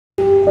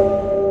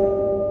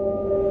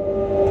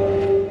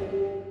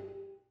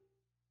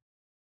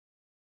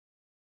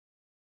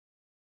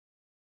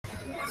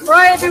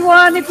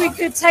everyone, if we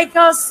could take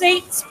our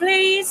seats,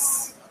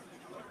 please.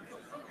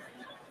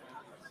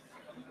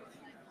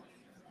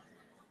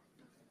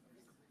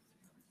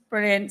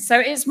 Brilliant. So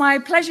it's my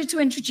pleasure to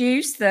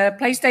introduce the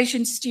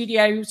PlayStation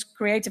Studios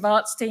Creative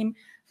Arts team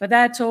for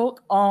their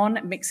talk on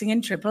mixing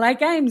in AAA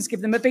games.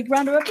 Give them a big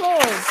round of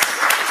applause.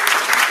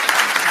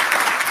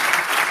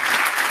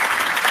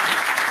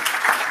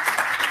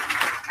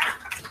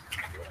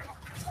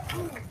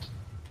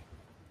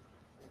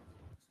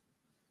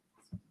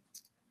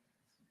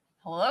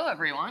 Hello,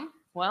 everyone.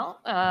 Well,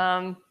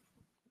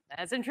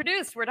 as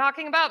introduced, we're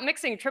talking about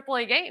mixing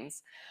AAA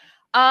games.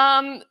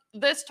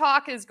 This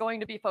talk is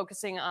going to be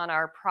focusing on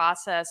our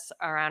process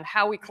around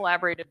how we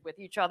collaborated with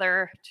each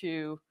other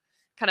to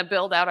kind of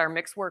build out our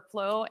mix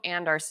workflow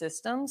and our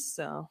systems.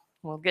 So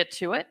we'll get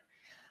to it.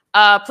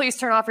 Please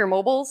turn off your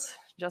mobiles.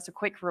 Just a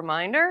quick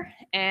reminder.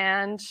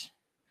 And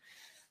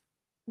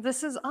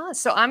this is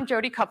us. So I'm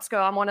Jodie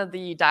Kupsco. I'm one of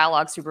the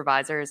dialogue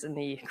supervisors in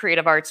the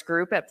creative arts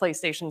group at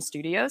PlayStation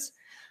Studios.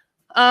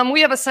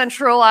 We have a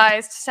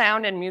centralized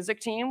sound and music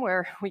team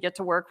where we get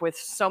to work with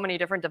so many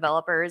different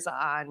developers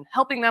on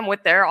helping them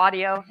with their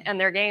audio and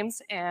their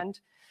games. And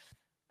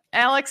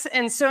Alex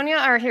and Sonia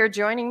are here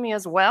joining me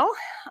as well.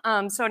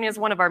 Sonia is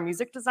one of our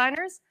music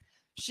designers.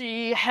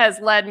 She has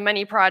led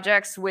many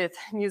projects with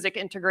music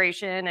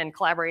integration and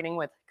collaborating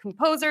with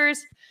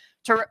composers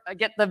to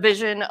get the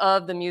vision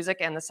of the music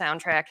and the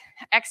soundtrack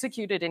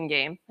executed in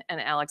game. And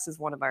Alex is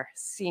one of our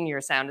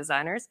senior sound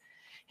designers.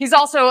 He's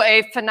also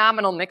a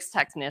phenomenal mix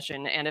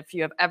technician, and if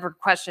you have ever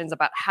questions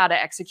about how to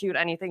execute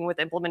anything with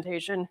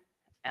implementation,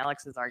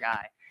 Alex is our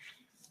guy.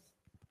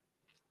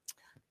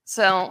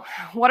 So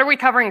what are we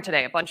covering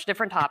today? A bunch of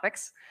different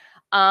topics,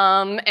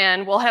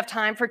 and we'll have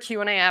time for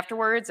Q&A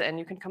afterwards, and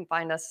you can come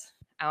find us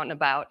out and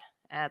about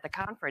at the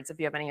conference if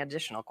you have any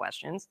additional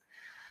questions.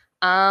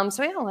 So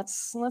yeah,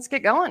 let's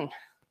get going.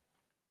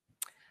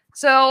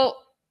 So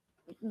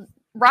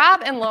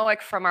Rob and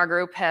Loic from our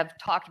group have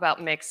talked about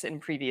mix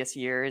in previous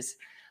years.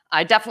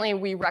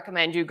 We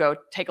recommend you go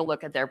take a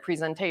look at their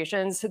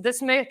presentations. This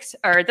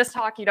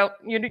talk, you don't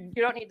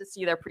need to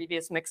see their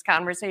previous mix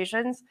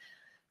conversations.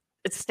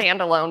 It's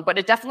standalone, but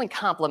it definitely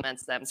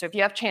complements them. So if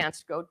you have a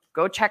chance,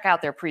 go check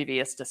out their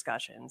previous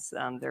discussions.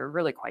 They're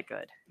really quite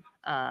good.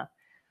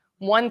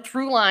 One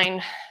through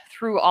line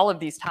through all of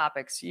these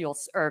topics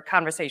or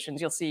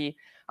conversations, you'll see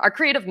our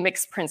creative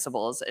mix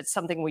principles. It's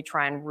something we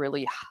try and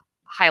really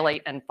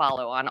highlight and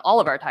follow on all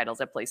of our titles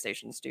at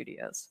PlayStation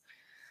Studios.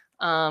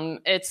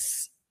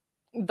 It's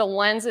the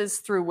lenses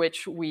through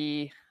which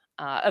we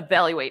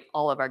evaluate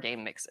all of our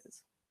game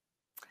mixes.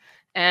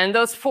 And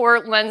those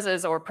 4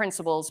 lenses or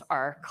principles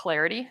are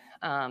clarity.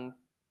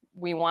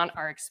 We want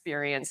our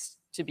experience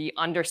to be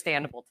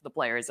understandable to the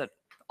players at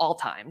all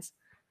times.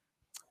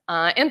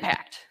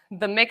 Impact.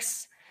 The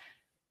mix,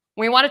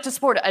 we want it to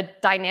support a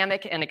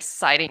dynamic and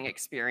exciting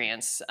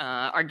experience.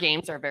 Our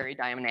games are very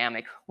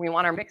dynamic. We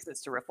want our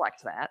mixes to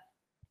reflect that.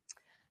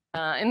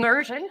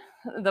 Immersion,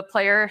 the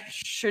player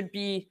should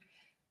be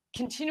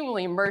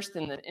continually immersed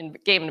in the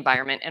game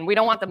environment, and we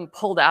don't want them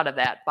pulled out of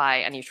that by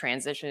any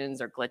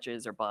transitions or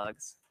glitches or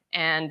bugs.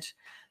 And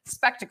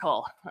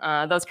spectacle,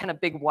 those kind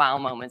of big wow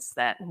moments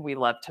that we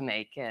love to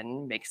make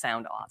and make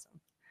sound awesome.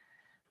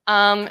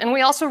 And we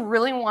also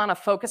really want to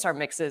focus our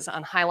mixes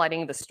on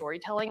highlighting the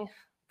storytelling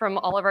from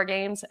all of our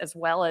games, as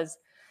well as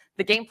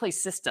the gameplay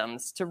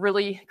systems to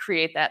really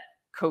create that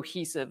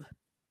cohesive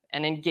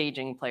and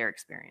engaging player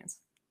experience.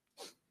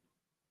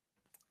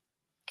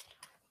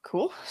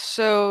 Cool.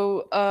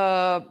 So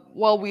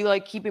while we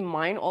keep in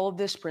mind all of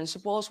these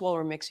principles while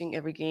we're mixing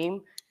every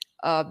game,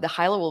 the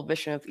high-level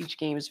vision of each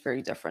game is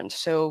very different.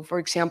 So for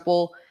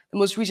example, the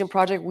most recent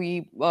project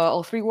we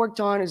all 3 worked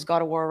on is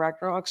God of War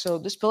Ragnarök. So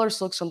this pillars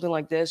looks something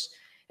like this.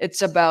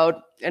 It's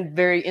about a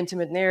very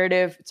intimate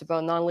narrative. It's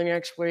about nonlinear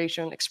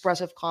exploration,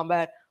 expressive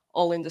combat,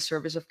 all in the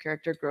service of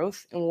character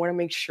growth. And we want to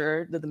make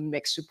sure that the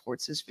mix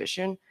supports this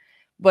vision.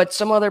 But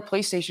some other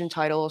PlayStation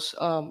titles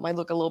might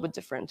look a little bit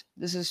different.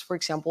 This is, for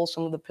example,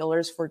 some of the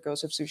pillars for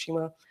Ghost of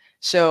Tsushima.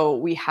 So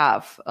we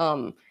have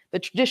the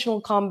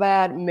traditional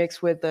combat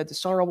mixed with the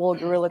dishonorable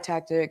guerrilla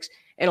tactics,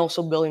 and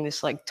also building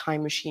this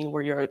time machine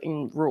where you're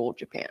in rural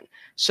Japan.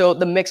 So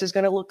the mix is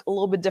going to look a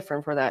little bit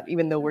different for that,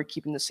 even though we're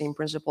keeping the same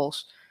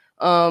principles.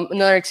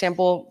 Another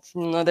example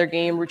from another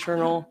game,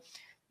 Returnal.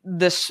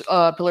 This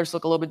pillars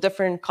look a little bit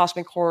different.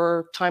 Cosmic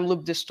horror, time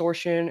loop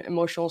distortion,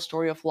 emotional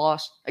story of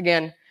loss.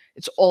 Again,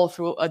 it's all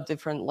through a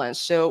different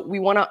lens. So we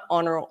want to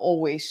honor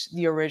always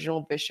the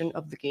original vision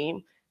of the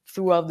game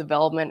throughout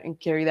development and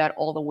carry that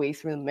all the way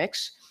through the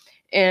mix.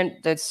 And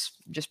that's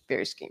just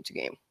varies game to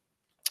game.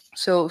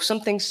 So some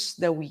things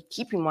that we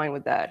keep in mind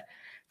with that.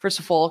 First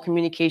of all,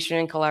 communication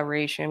and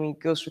collaboration. I mean, it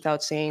goes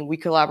without saying, we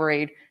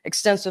collaborate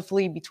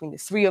extensively between the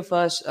 3 of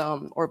us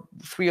or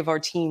 3 of our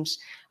teams.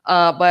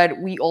 But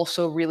we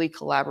also really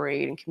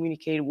collaborate and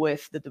communicate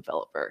with the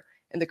developer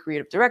and the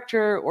creative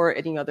director or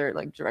any other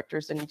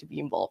directors that need to be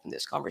involved in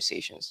these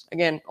conversations.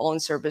 Again, all in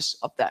service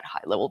of that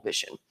high level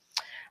vision.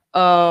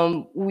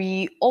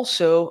 We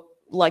also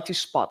like to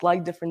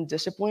spotlight different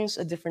disciplines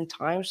at different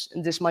times.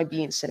 And this might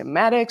be in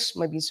cinematics,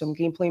 might be some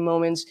gameplay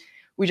moments.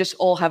 We just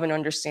all have an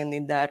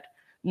understanding that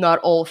not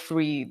all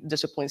 3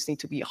 disciplines need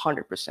to be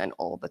 100%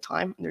 all the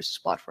time. There's a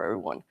spot for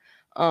everyone.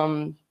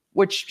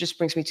 Which just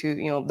brings me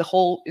to, the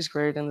whole is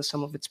greater than the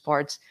sum of its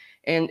parts.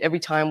 And every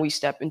time we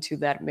step into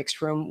that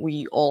mixed room,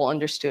 we all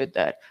understood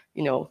that,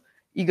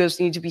 egos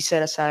need to be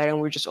set aside, and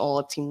we're just all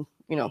a team,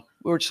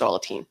 we're just all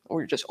a team.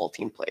 We're just all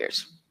team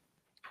players.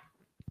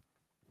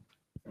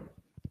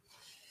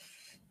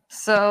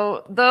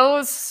 So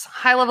those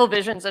high-level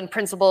visions and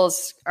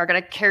principles are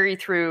going to carry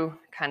through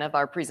kind of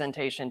our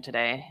presentation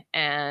today.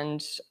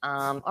 And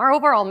our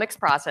overall mix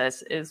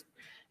process is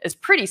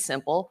pretty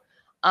simple.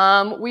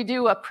 We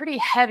do a pretty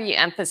heavy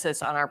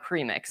emphasis on our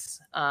premix,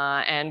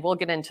 and we'll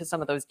get into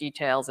some of those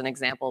details and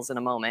examples in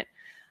a moment.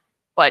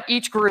 But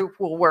each group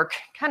will work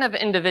kind of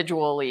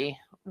individually,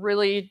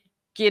 really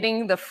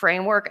getting the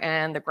framework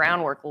and the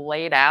groundwork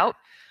laid out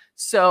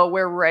so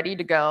we're ready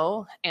to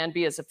go and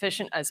be as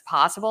efficient as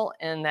possible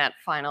in that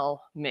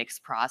final mix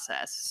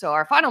process. So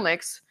our final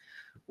mix,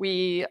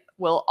 we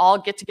will all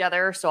get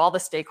together, so all the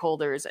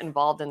stakeholders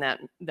involved in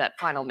that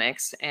final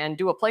mix, and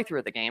do a playthrough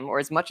of the game, or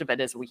as much of it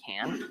as we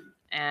can,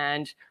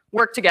 and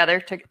work together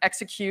to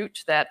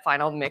execute that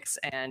final mix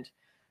and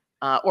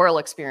oral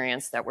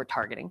experience that we're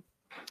targeting.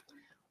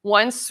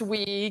 Once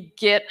we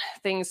get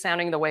things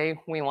sounding the way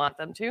we want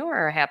them to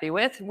or are happy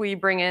with, we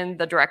bring in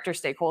the director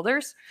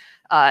stakeholders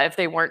if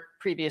they weren't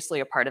previously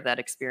a part of that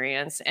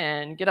experience,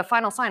 and get a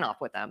final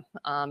sign-off with them.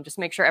 Just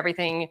make sure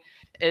everything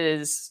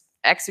is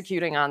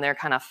executing on their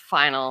kind of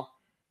final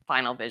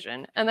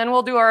vision. And then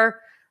we'll do our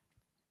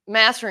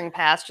mastering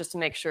pass just to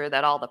make sure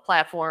that all the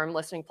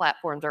listening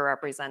platforms are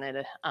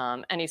represented.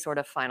 Any sort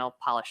of final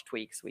polish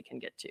tweaks we can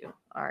get to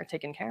are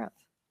taken care of.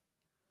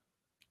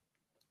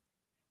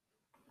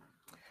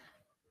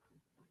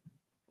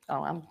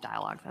 Oh, I'm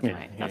dialogue. That's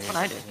right. That's what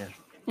I do.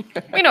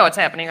 Yeah. We know what's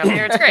happening up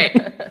here. It's great.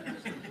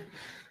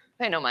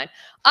 Pay no mind.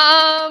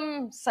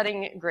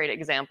 Setting great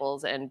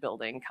examples and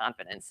building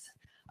confidence.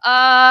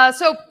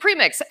 So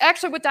premix,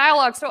 actually with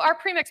dialogue. So our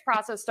premix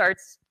process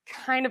starts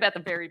kind of at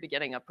the very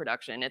beginning of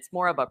production. It's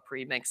more of a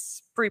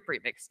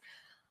pre-premix.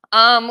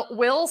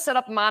 We'll set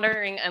up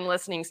monitoring and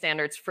listening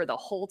standards for the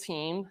whole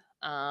team,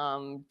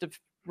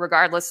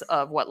 regardless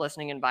of what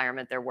listening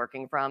environment they're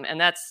working from.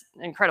 And that's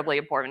incredibly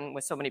important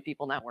with so many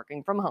people not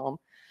working from home.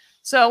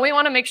 So we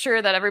want to make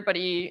sure that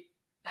everybody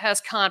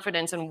has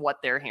confidence in what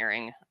they're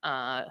hearing,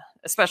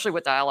 especially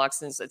with dialogue,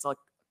 since it's a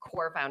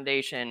core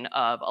foundation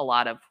of a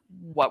lot of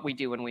what we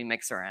do when we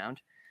mix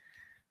around.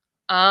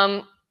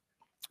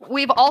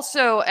 We've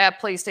also,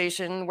 at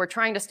PlayStation, we're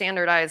trying to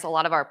standardize a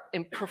lot of our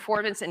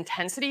performance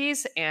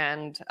intensities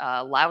and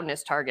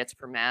loudness targets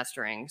for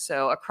mastering.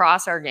 So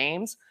across our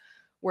games,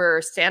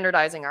 we're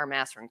standardizing our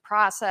mastering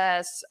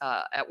process,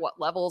 at what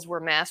levels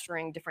we're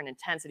mastering different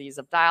intensities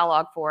of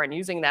dialogue for, and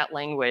using that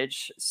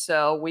language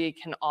so we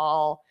can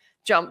all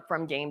jump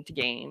from game to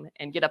game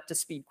and get up to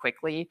speed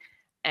quickly.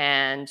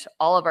 And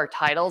all of our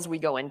titles, we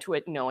go into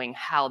it knowing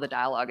how the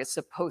dialogue is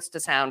supposed to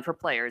sound for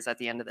players at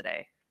the end of the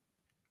day.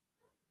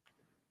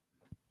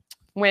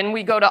 When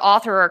we go to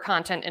author our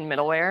content in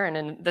middleware, and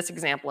in this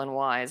example in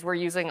Wise, we're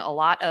using a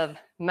lot of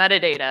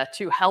metadata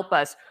to help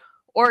us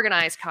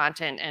organize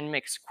content and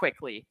mix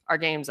quickly. Our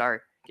games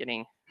are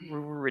getting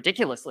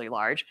ridiculously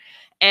large,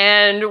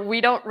 and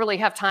we don't really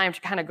have time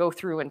to kind of go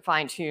through and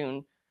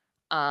fine-tune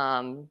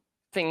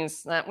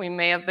things that we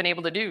may have been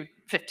able to do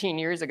 15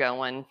 years ago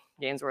when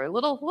games were a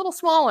little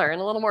smaller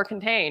and a little more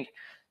contained.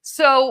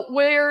 So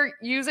we're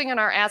using in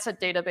our asset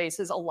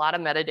databases a lot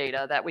of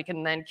metadata that we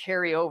can then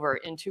carry over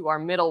into our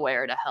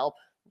middleware to help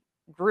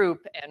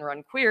group and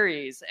run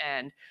queries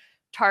and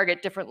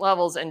target different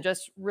levels, and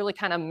just really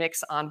kind of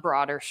mix on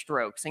broader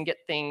strokes and get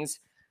things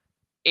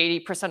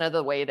 80% of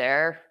the way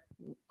there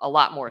a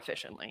lot more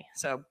efficiently.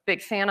 So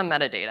big fan of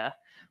metadata.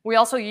 We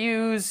also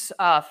use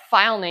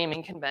file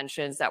naming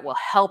conventions that will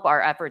help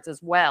our efforts as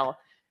well,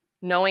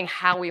 knowing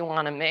how we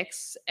want to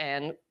mix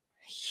and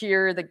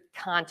hear the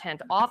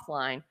content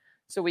offline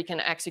so we can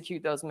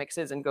execute those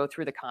mixes and go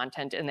through the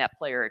content in that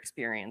player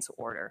experience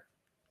order.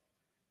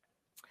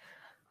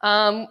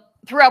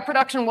 Throughout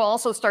production, we'll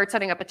also start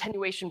setting up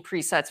attenuation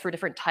presets for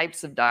different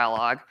types of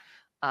dialogue.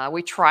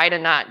 We try to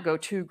not go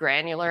too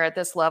granular at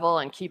this level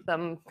and keep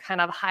them kind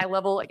of high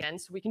level again,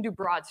 so we can do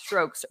broad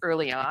strokes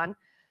early on.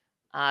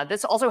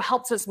 This also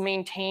helps us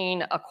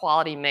maintain a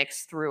quality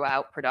mix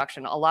throughout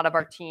production. A lot of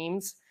our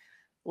teams,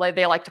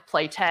 they like to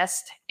play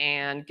test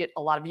and get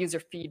a lot of user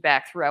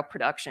feedback throughout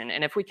production.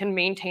 And if we can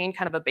maintain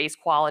kind of a base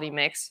quality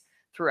mix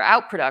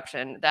throughout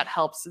production, that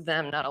helps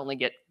them not only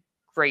get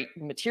great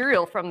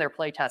material from their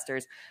play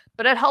testers,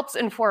 but it helps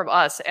inform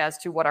us as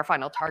to what our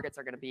final targets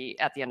are going to be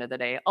at the end of the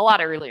day a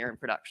lot earlier in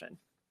production.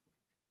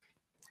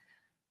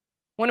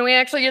 When we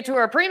actually get to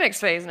our premix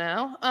phase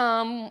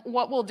now,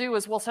 what we'll do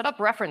is we'll set up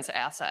reference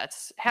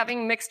assets.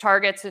 Having mixed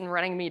targets and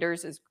running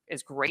meters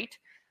is great,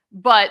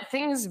 but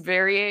things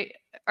vary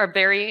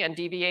and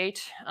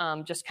deviate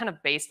just kind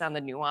of based on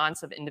the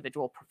nuance of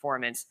individual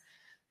performance.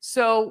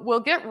 So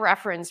we'll get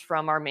reference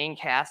from our main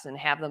cast and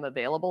have them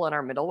available in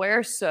our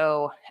middleware.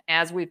 So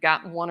as we've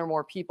got one or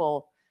more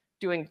people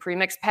doing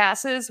premix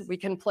passes, we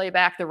can play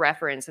back the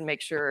reference and make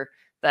sure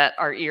that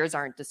our ears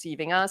aren't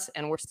deceiving us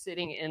and we're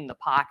sitting in the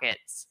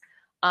pockets.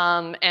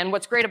 And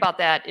what's great about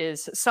that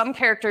is some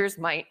characters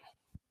might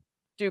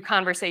do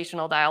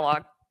conversational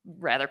dialogue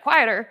rather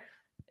quieter.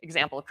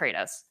 Example,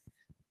 Kratos.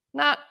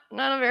 Not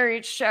a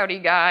very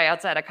shouty guy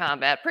outside of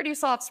combat, pretty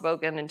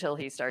soft-spoken until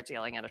he starts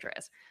yelling at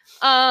Atreus.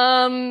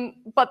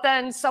 But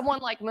then someone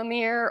like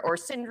Mimir or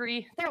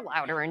Sindri, they're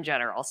louder in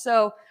general.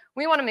 So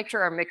we want to make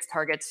sure our mix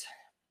target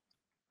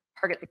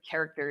the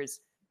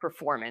character's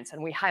performance,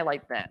 and we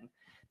highlight them.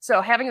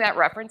 So having that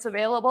reference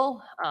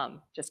available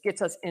just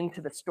gets us into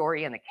the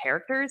story and the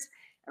characters,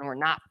 and we're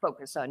not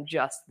focused on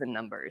just the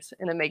numbers.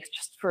 And it makes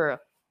just for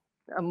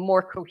a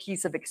more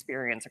cohesive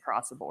experience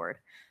across the board.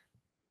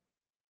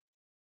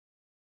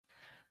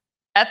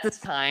 At this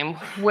time,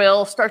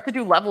 we'll start to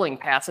do leveling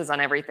passes on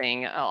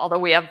everything. Although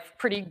we have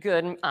pretty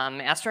good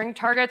mastering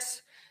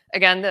targets,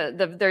 again,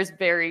 there's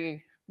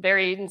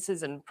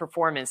variances in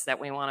performance that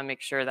we want to make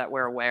sure that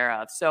we're aware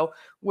of. So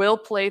we'll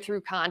play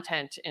through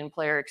content in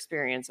player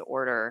experience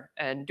order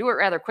and do it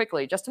rather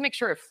quickly just to make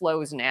sure it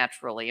flows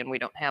naturally and we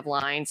don't have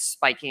lines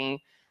spiking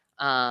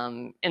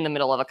in the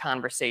middle of a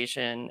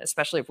conversation,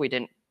 especially if we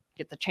didn't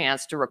get the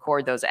chance to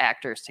record those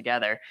actors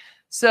together.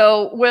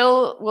 So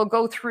we'll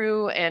go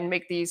through and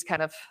make these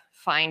kind of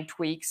fine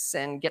tweaks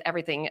and get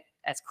everything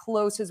as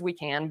close as we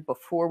can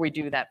before we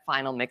do that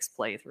final mix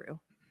playthrough.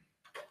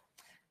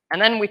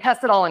 And then we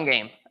test it all in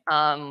game.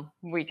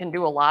 We can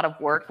do a lot of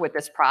work with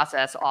this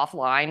process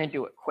offline and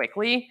do it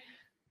quickly.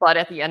 But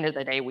at the end of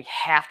the day, we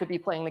have to be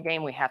playing the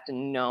game. We have to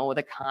know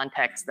the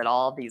context that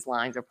all of these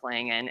lines are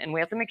playing in. And we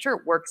have to make sure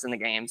it works in the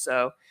game.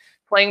 So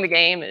playing the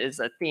game is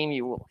a theme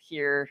you will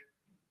hear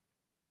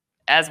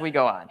as we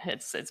go on.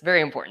 It's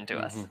very important to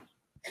us.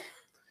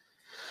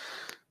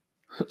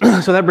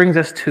 So that brings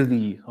us to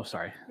the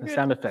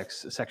sound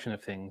effects section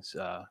of things.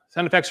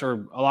 Sound effects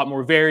are a lot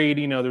more varied.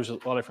 You know, there's a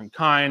lot of different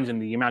kinds,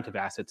 and the amount of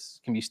assets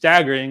can be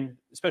staggering,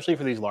 especially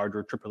for these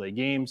larger AAA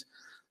games.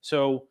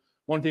 So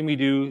one thing we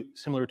do,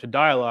 similar to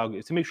dialogue,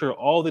 is to make sure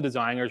all the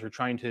designers are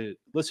trying to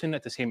listen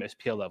at the same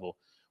SPL level.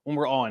 When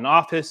we're all in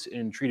office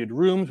in treated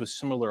rooms with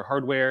similar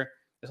hardware,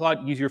 it's a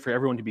lot easier for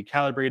everyone to be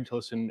calibrated to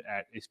listen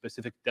at a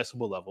specific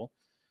decibel level.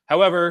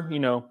 However, you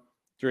know,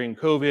 during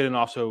COVID and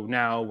also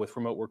now with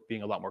remote work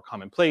being a lot more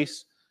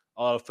commonplace,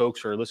 a lot of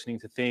folks are listening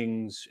to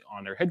things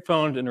on their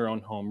headphones in their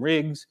own home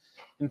rigs,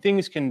 and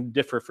things can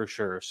differ for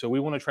sure. So we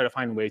want to try to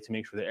find a way to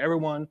make sure that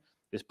everyone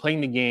is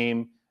playing the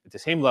game at the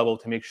same level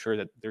to make sure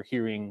that they're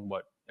hearing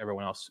what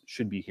everyone else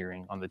should be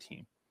hearing on the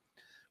team.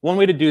 One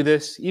way to do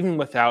this, even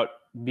without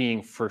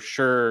being for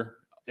sure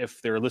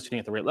if they're listening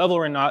at the right level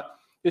or not,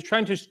 is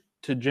trying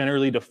to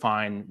generally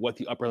define what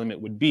the upper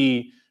limit would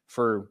be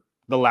for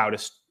the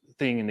loudest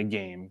thing in the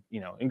game.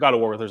 You know, in God of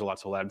War, there's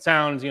lots of loud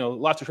sounds. You know,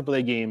 lots of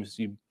AAA games,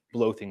 you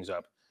blow things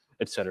up,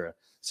 etc.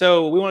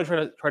 So we want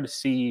to try to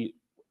see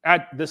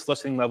at this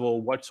listening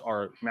level what's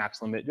our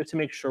max limit, just to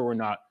make sure we're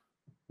not,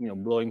 you know,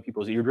 blowing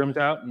people's eardrums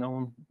out.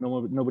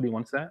 Nobody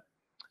wants that.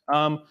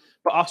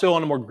 But also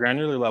on a more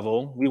granular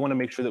level, we want to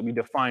make sure that we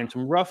define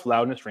some rough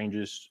loudness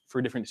ranges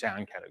for different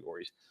sound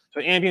categories. So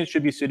ambience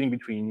should be sitting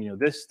between, you know,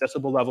 this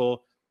decibel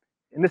level.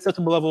 In this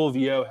decibel level,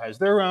 VO has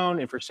their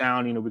own, and for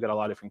sound, you know, we got a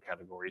lot of different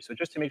categories. So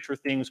just to make sure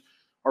things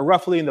are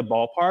roughly in the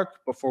ballpark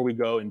before we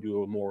go and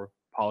do a more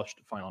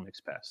polished final mix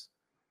pass.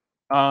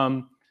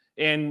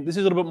 And this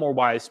is a little bit more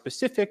wise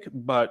specific,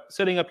 but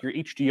setting up your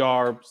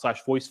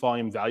HDR/voice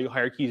volume value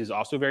hierarchies is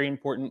also very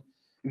important.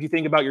 If you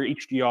think about your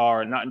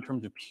HDR, not in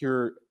terms of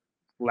pure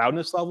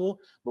loudness level,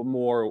 but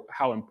more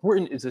how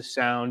important is this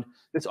sound,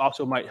 this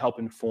also might help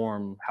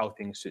inform how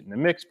things sit in the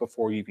mix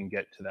before you even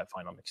get to that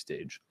final mix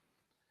stage.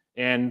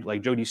 And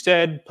like Jodie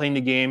said, playing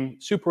the game,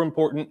 super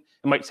important.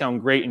 It might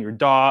sound great in your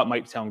DAW, it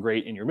might sound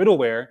great in your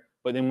middleware,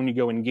 but then when you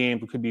go in game,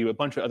 there could be a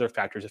bunch of other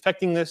factors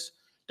affecting this,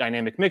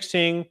 dynamic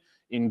mixing,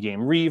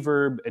 in-game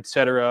reverb,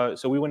 etc.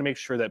 So we want to make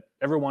sure that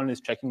everyone is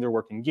checking their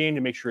work in game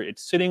to make sure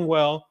it's sitting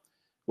well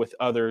with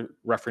other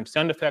reference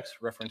sound effects,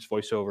 reference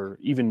voiceover,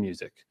 even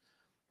music.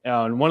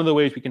 And one of the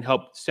ways we can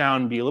help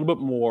sound be a little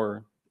bit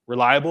more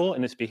reliable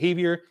in its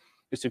behavior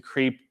is to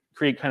create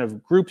kind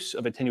of groups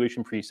of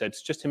attenuation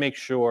presets just to make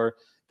sure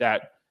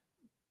that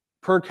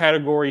per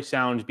category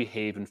sounds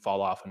behave and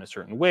fall off in a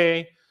certain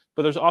way.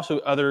 But there's also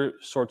other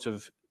sorts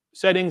of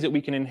settings that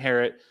we can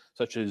inherit,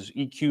 such as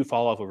EQ,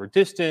 fall off over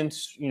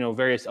distance, you know,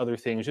 various other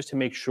things, just to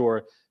make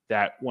sure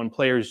that when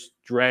creators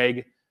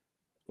drag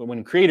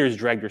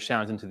their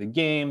sounds into the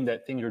game,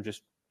 that things are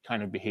just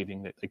kind of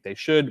behaving like they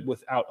should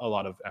without a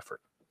lot of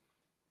effort.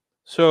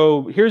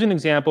 So here's an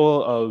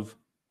example of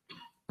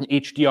an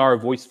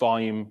HDR voice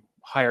volume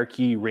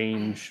hierarchy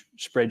range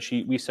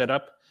spreadsheet we set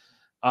up,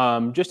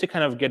 just to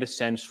kind of get a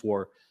sense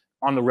for,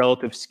 on the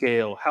relative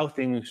scale, how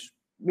things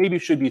maybe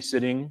should be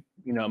sitting,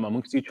 you know,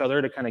 amongst each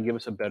other to kind of give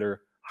us a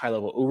better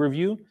high-level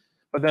overview.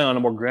 But then on a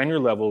more granular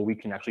level, we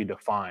can actually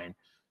define,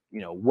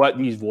 you know, what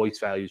these voice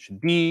values should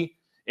be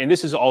And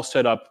this is all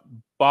set up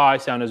by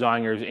sound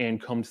designers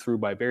and combed through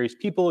by various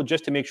people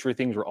just to make sure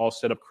things are all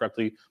set up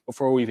correctly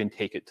before we even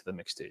take it to the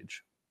mix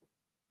stage.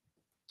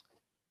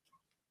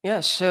 Yeah,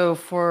 so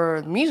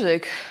for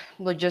music,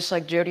 just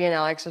like Jodie and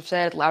Alex have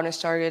said, loudness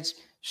targets,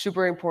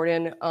 super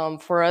important.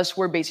 For us,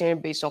 we're basing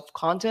it based off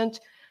content.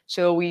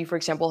 So we, for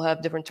example,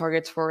 have different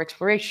targets for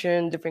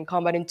exploration, different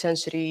combat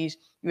intensities,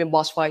 even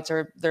boss fights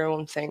are their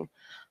own thing.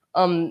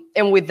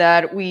 And with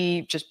that,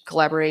 we just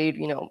collaborate,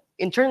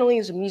 internally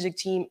as a music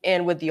team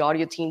and with the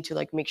audio team to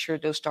like make sure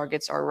those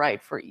targets are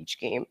right for each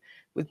game.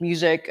 With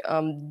music,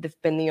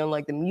 depending on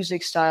like the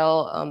music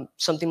style,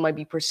 something might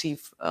be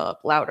perceived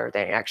louder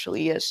than it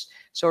actually is.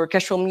 So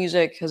orchestral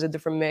music has a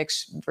different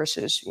mix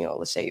versus,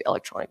 let's say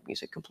electronic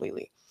music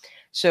completely.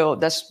 So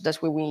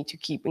that's what we need to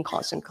keep in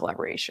constant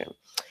collaboration.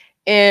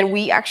 And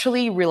we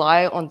actually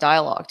rely on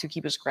dialogue to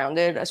keep us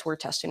grounded as we're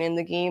testing in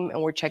the game,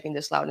 and we're checking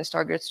this loudness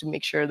targets to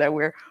make sure that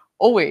we're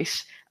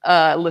always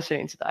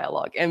listening to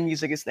dialogue, and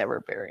music is never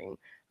bearing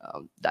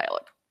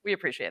dialogue. We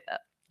appreciate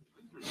that.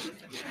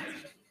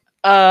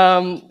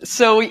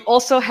 So we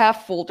also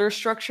have folder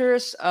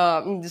structures.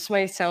 This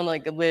might sound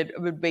like a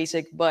bit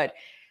basic, but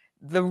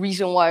the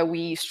reason why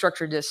we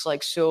structure this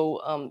like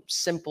so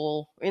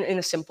simple in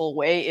a simple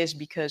way is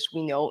because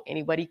we know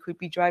anybody could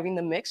be driving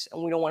the mix,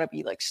 and we don't want to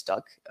be like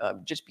stuck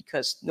just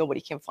because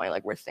nobody can find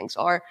like where things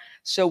are.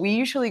 So we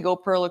usually go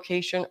per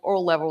location or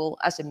level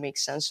as it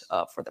makes sense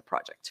for the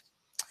project.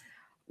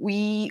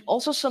 We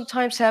also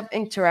sometimes have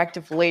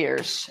interactive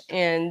layers,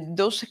 and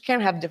those can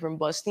have different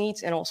bus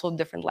needs and also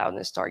different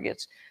loudness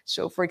targets.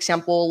 So for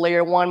example,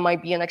 layer 1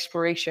 might be an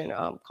exploration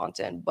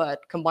content,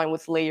 but combined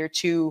with layer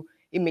 2,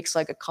 it makes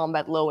like a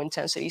combat low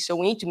intensity. So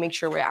we need to make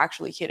sure we're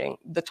actually hitting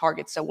the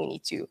targets that we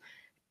need to,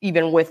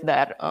 even with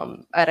that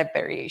added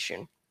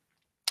variation.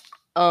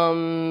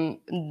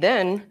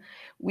 Then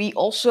we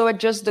also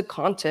adjust the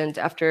content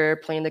after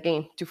playing the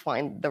game to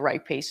find the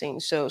right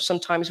pacing. So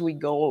sometimes we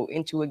go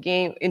into a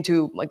game,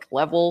 into like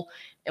level,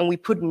 and we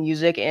put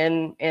music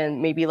in, and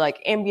maybe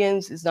like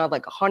ambience is not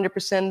like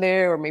 100%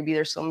 there, or maybe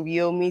there's some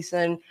VO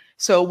missing.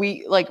 So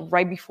we like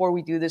right before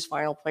we do this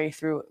final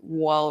playthrough,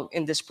 while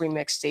in this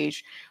premix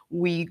stage,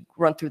 we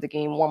run through the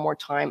game one more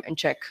time and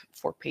check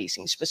for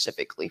pacing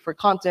specifically. For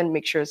content,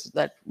 make sure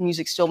that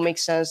music still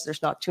makes sense.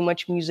 There's not too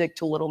much music,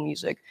 too little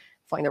music.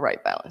 Find the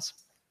right balance.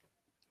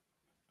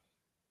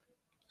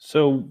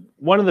 So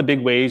one of the big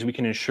ways we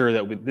can ensure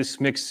that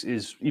this mix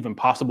is even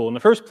possible in the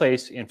first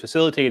place and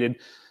facilitated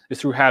is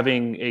through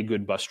having a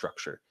good bus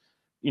structure.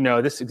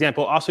 This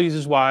example also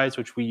uses WISE,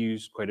 which we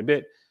use quite a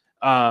bit.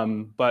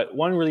 But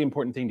one really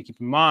important thing to keep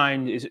in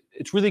mind is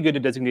it's really good to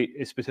designate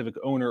a specific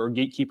owner or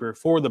gatekeeper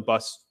for the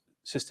bus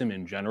system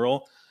in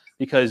general,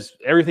 because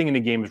everything in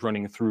the game is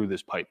running through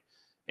this pipe.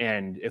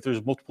 And if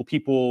there's multiple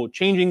people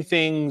changing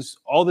things,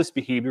 all this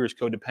behavior is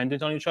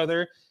codependent on each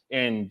other,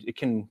 and it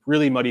can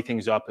really muddy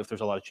things up if there's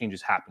a lot of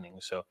changes happening.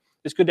 So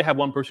it's good to have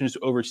one person just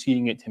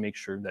overseeing it to make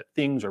sure that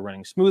things are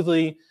running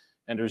smoothly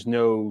and there's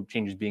no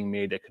changes being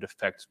made that could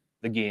affect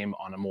the game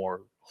on a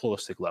more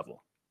holistic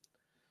level.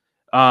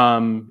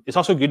 It's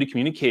also good to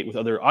communicate with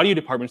other audio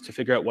departments to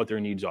figure out what their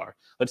needs are.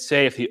 Let's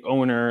say if the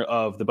owner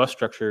of the bus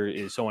structure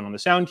is someone on the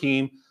sound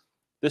team,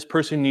 this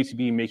person needs to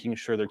be making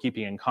sure they're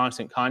keeping in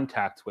constant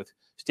contact with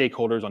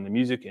stakeholders on the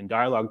music and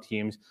dialogue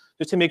teams,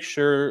 just to make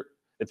sure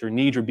that their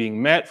needs are being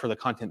met for the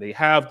content they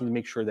have, to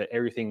make sure that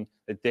everything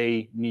that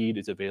they need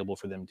is available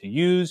for them to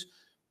use.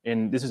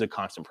 And this is a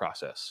constant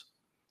process.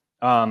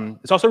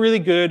 It's also really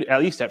good, at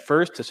least at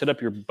first, to set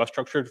up your bus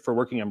structure for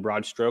working in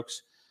broad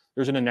strokes.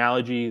 There's an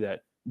analogy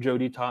that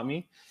Jodie taught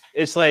me.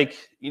 It's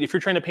like if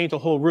you're trying to paint a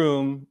whole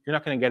room, you're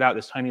not going to get out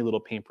this tiny little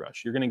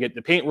paintbrush. You're going to get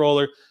the paint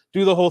roller,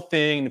 do the whole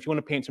thing. And if you want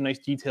to paint some nice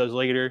details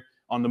later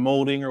on the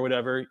molding or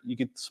whatever, you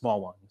get the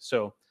small one.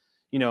 So,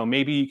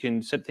 maybe you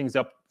can set things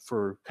up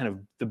for kind of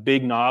the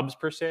big knobs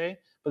per se,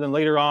 but then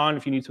later on,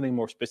 if you need something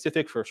more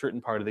specific for a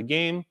certain part of the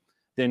game,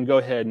 then go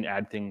ahead and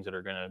add things that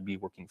are going to be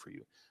working for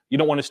you. You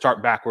don't want to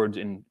start backwards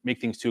and make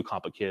things too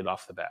complicated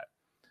off the bat.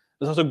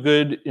 It's also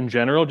good in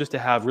general just to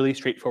have really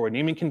straightforward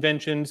naming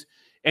conventions.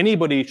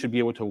 Anybody should be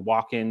able to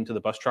walk into the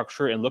bus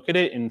structure and look at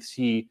it and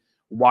see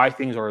why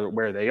things are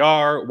where they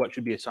are, what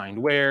should be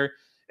assigned where,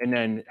 and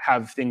then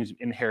have things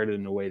inherited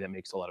in a way that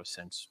makes a lot of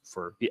sense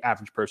for the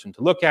average person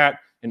to look at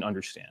and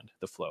understand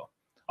the flow.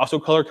 Also,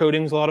 color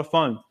coding is a lot of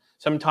fun.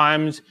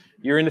 Sometimes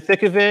you're in the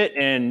thick of it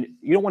and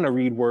you don't want to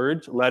read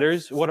words,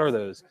 letters. What are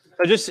those?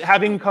 So just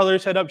having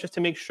colors set up just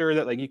to make sure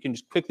that you can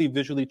just quickly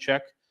visually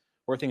check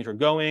where things are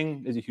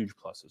going is a huge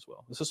plus as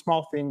well. It's a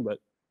small thing, but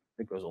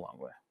it goes a long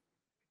way.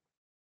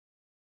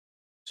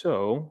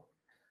 So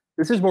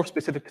this is more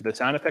specific to the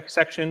sound effects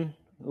section,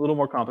 a little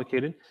more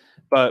complicated,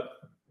 but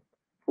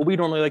what we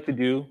normally like to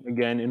do,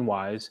 again, in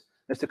WISE,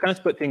 is to kind of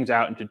split things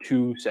out into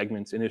two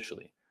segments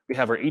initially. We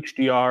have our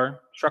HDR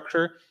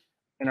structure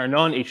and our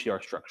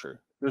non-HDR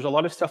structure. There's a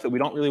lot of stuff that we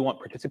don't really want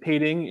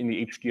participating in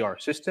the HDR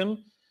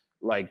system,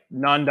 like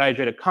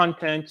non-diegetic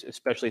content,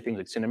 especially things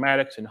like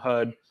cinematics and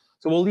HUD.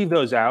 So we'll leave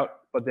those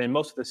out, but then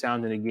most of the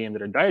sounds in the game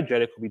that are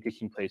diegetic will be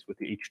taking place with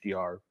the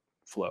HDR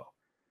flow.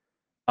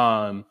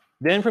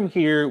 Then from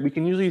here, we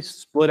can usually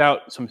split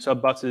out some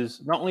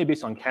sub-buses, not only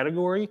based on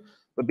category,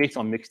 but based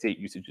on mix state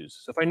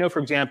usages. So if I know, for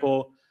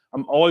example,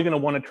 I'm always going to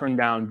want to turn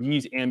down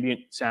these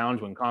ambient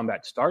sounds when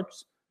combat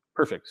starts,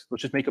 perfect.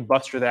 Let's just make a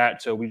bus for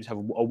that, so we just have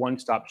a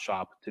one-stop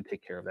shop to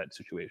take care of that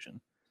situation.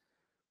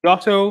 We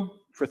also,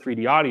 for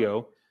 3D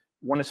audio,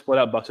 want to split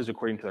out buses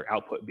according to their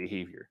output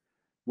behavior.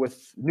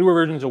 With newer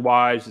versions of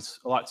Wise, it's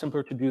a lot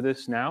simpler to do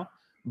this now,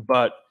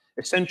 but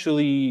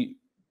essentially,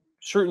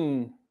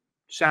 certain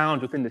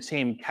sounds within the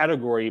same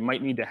category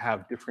might need to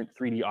have different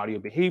 3D audio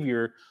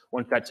behavior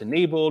once that's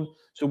enabled.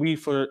 So we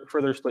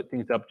further split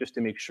things up just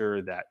to make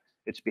sure that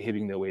it's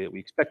behaving the way that we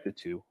expect it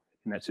to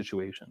in that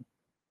situation.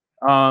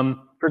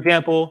 For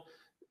example,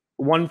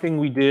 one thing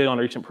we did on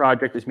a recent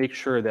project is make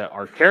sure that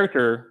our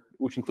character,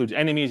 which includes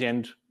enemies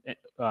and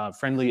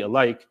friendly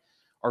alike,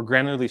 are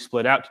granularly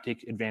split out to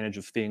take advantage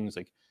of things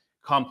like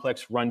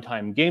complex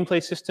runtime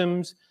gameplay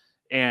systems,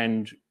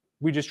 and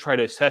we just try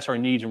to assess our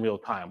needs in real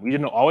time. We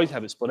didn't always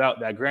have it split out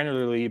that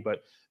granularly,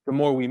 but the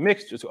more we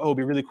mixed, just, oh, it'd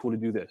be really cool to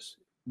do this.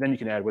 Then you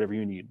can add whatever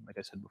you need, like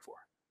I said before.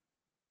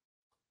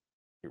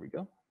 Here we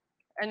go.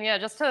 And yeah,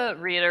 just to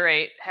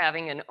reiterate,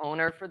 having an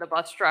owner for the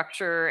bus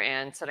structure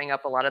and setting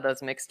up a lot of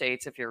those mix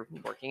states if you're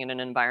working in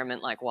an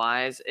environment like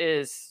Wise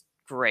is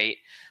great.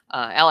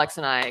 Alex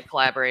and I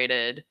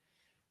collaborated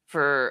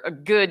for a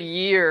good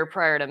year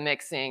prior to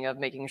mixing of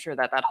making sure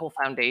that that whole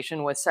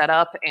foundation was set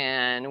up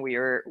and we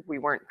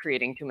weren't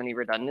creating too many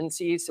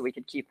redundancies so we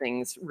could keep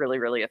things really,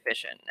 really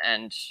efficient.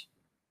 And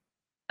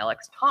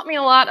Alex taught me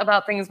a lot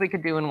about things we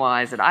could do in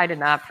Wise that I did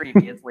not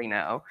previously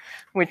know,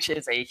 which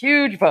is a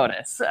huge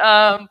bonus.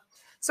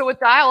 So with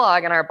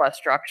dialogue in our bus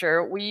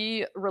structure,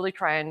 we really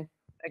try and,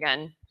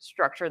 again,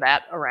 structure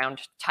that around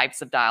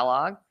types of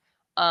dialogue.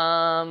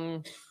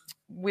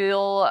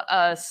 We'll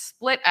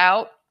split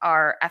out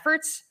our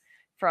efforts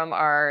from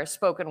our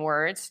spoken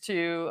words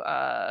to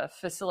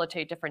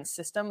facilitate different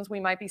systems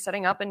we might be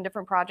setting up in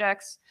different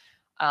projects.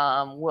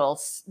 We'll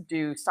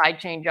do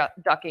sidechain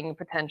ducking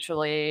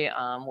potentially.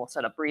 We'll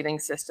set up breathing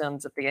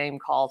systems if the game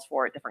calls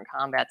for it, different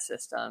combat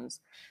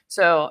systems.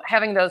 So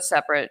having those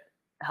separate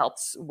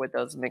helps with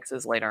those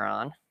mixes later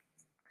on.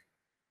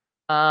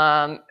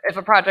 If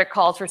a project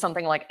calls for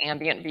something like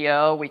ambient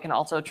VO, we can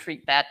also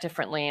treat that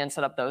differently and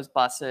set up those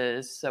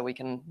buses so we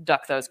can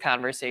duck those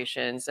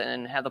conversations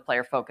and have the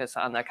player focus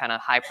on the kind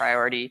of high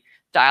priority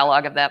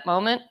dialogue of that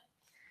moment.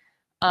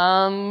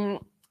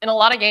 In a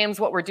lot of games,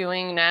 what we're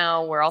doing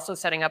now, we're also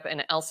setting up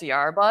an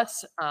LCR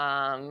bus.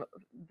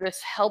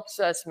 This helps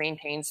us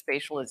maintain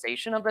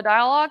spatialization of the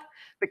dialogue,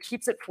 but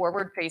keeps it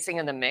forward facing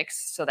in the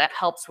mix. So that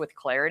helps with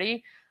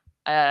clarity.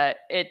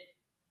 It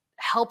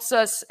helps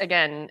us,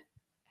 again,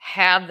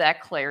 have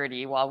that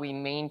clarity while we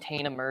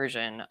maintain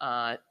immersion,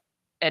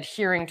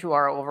 adhering to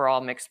our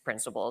overall mixed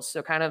principles.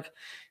 So kind of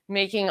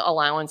making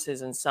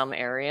allowances in some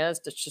areas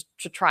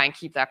to try and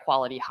keep that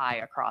quality high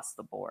across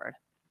the board.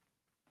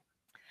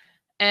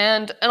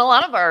 And in a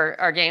lot of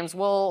our games,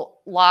 we'll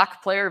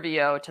lock player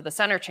VO to the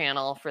center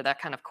channel for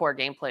that kind of core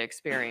gameplay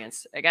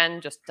experience.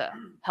 Again, just to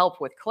help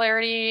with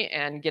clarity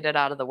and get it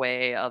out of the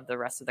way of the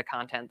rest of the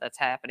content that's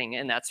happening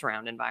in that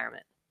surround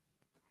environment.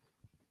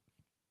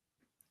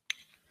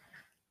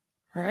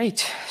 All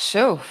right,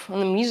 so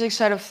on the music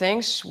side of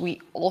things, we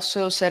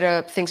also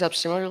set things up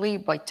similarly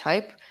by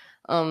type.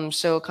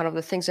 So kind of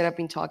the things that I've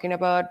been talking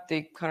about,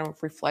 they kind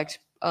of reflect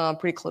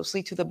pretty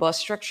closely to the bus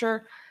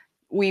structure.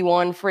 We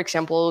want, for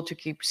example, to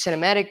keep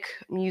cinematic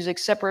music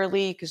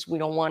separately because we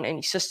don't want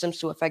any systems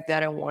to affect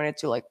that. I want it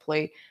to like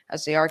play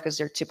as they are because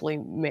they're typically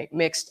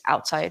mixed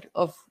outside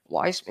of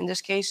Wise in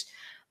this case.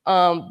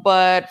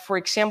 But for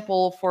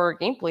example, for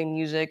gameplay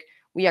music,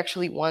 we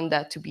actually want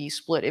that to be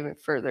split even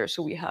further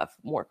so we have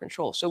more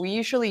control. So we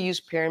usually use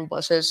pairing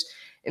buses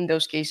in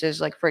those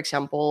cases. Like, for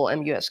example,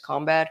 MUS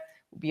Combat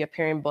would be a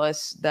pairing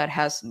bus that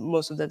has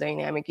most of the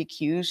dynamic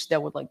EQs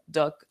that would like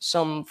duck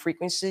some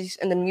frequencies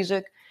in the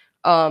music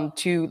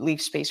to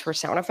leave space for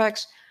sound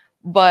effects.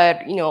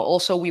 But, you know,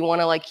 also we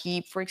want to like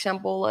keep, for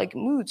example, like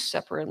moods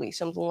separately,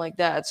 something like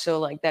that. So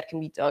like that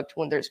can be ducked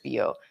when there's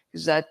VO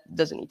because that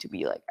doesn't need to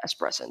be like as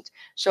present.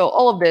 So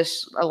all of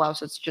this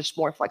allows us just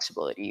more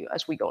flexibility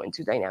as we go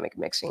into dynamic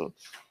mixing.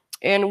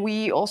 And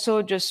we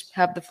also just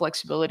have the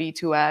flexibility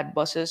to add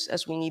buses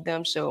as we need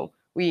them. So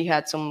we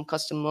had some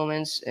custom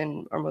moments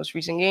in our most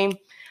recent game,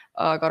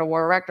 God of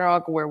War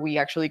Ragnarök, where we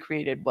actually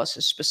created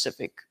buses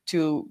specific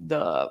to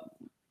the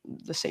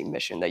same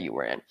mission that you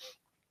were in.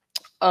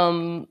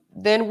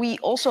 Then we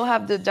also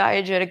have the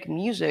diegetic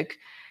music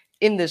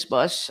in this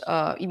bus,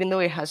 even though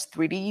it has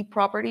 3D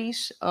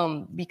properties,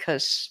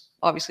 because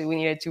obviously we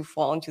needed to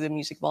fall into the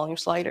music volume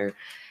slider,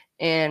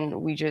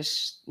 and we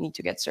just need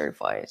to get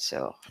certified.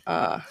 So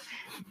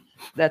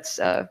that's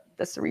the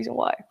reason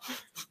why.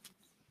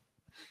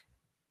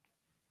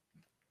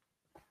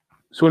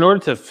 So in order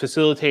to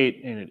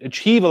facilitate and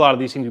achieve a lot of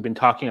these things we've been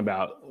talking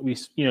about, we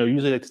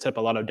usually like to set up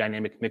a lot of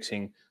dynamic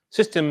mixing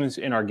systems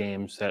in our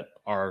games that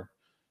are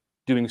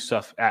doing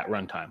stuff at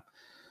runtime.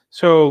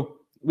 So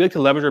we like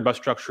to leverage our bus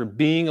structure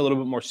being a little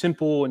bit more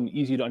simple and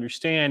easy to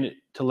understand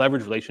to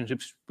leverage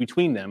relationships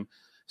between them.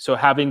 So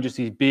having just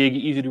these big,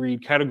 easy to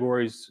read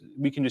categories,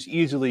 we can just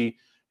easily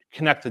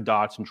connect the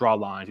dots and draw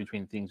lines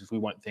between things if we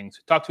want things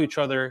to talk to each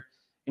other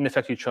and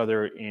affect each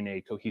other in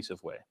a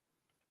cohesive way.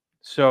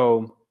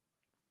 So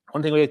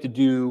one thing we like to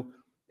do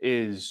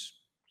is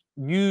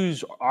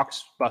use aux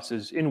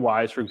buses in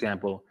Wise, for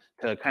example,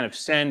 to kind of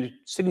send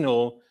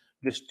signal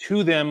just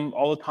to them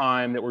all the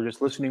time that we're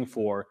just listening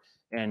for.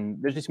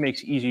 And this just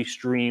makes easy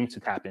streams to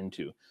tap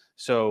into.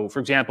 So for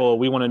example,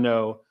 we want to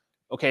know,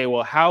 okay,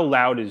 well, how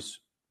loud is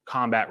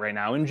combat right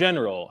now in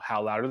general?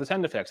 How loud are the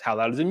sound effects? How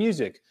loud is the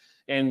music?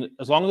 And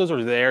as long as those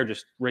are there,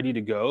 just ready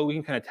to go, we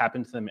can kind of tap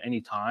into them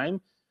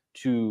anytime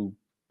to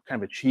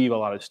kind of achieve a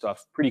lot of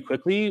stuff pretty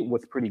quickly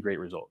with pretty great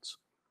results.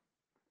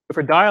 But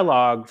for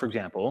dialogue, for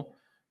example,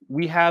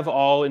 we have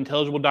all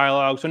intelligible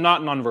dialogue, so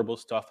not nonverbal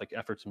stuff like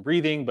efforts and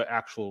breathing, but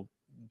actual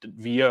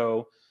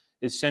VO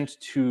is sent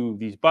to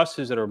these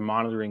buses that are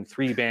monitoring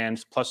 3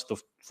 bands plus the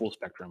full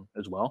spectrum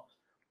as well.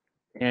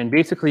 And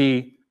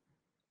basically,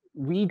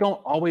 we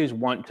don't always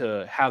want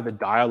to have the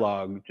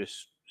dialogue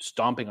just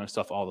stomping on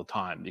stuff all the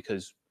time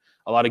because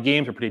a lot of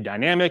games are pretty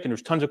dynamic and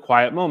there's tons of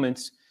quiet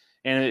moments.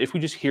 And if we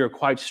just hear a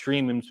quiet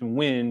stream and some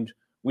wind,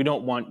 we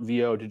don't want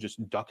VO to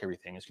just duck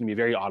everything. It's going to be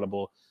very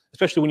audible,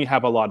 especially when you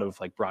have a lot of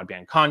like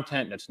broadband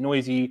content that's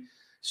noisy.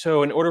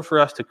 So in order for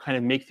us to kind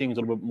of make things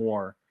a little bit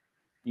more,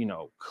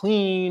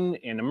 clean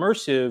and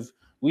immersive,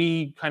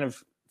 we kind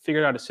of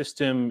figured out a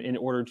system in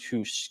order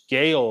to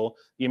scale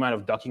the amount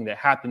of ducking that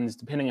happens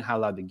depending on how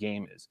loud the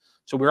game is.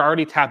 So we're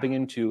already tapping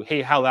into,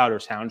 hey, how loud are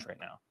sounds right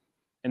now?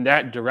 And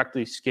that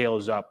directly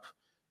scales up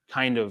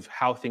kind of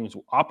how things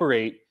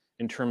operate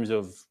in terms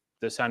of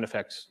the sound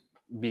effects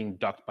being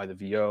ducked by the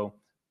VO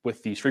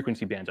with these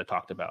frequency bands I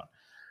talked about.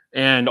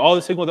 And all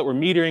the signal that we're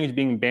metering is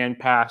being band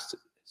passed.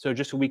 So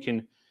just so we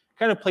can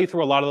kind of play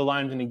through a lot of the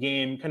lines in the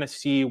game, kind of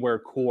see where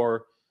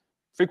core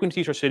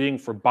frequencies are sitting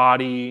for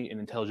body and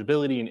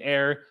intelligibility and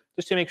air,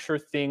 just to make sure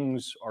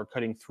things are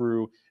cutting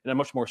through in a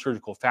much more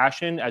surgical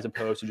fashion as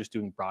opposed to just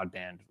doing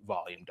broadband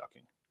volume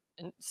ducking.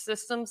 And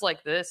systems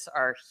like this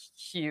are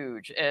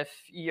huge. If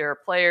your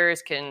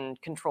players can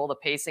control the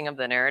pacing of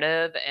the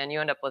narrative and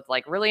you end up with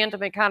like really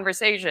intimate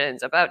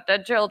conversations about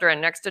dead children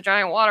next to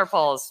giant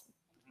waterfalls,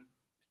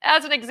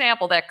 as an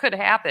example, that could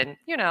happen,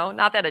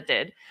 not that it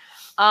did.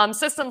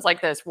 Systems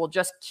like this will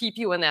just keep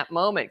you in that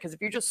moment because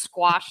if you just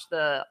squash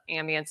the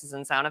ambiences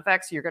and sound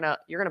effects, you're gonna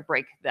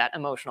break that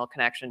emotional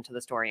connection to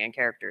the story and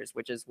characters,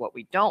 which is what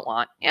we don't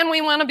want, and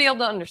we want to be able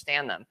to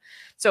understand them.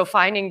 So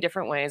finding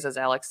different ways, as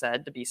Alex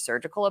said, to be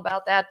surgical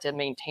about that, to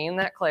maintain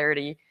that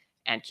clarity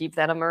and keep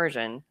that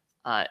immersion,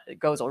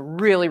 goes a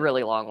really,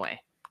 really long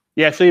way.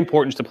 Yeah, it's really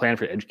important to plan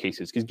for edge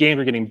cases because games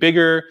are getting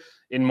bigger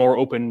and more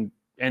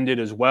open-ended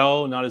as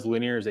well, not as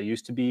linear as they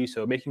used to be.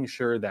 So making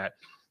sure that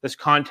this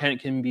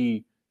content can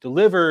be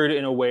delivered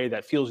in a way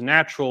that feels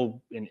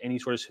natural in any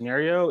sort of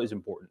scenario is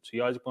important. So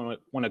you always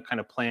want to kind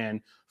of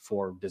plan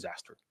for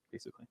disaster,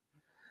 basically.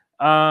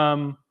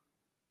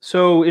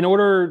 So in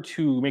order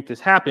to make this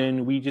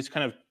happen, we just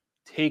kind of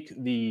take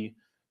the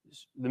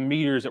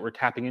meters that we're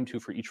tapping into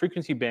for each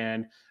frequency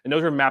band, and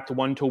those are mapped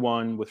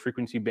one-to-one with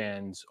frequency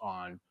bands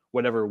on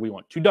whatever we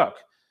want to duck.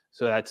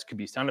 So that could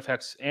be sound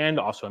effects and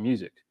also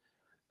music.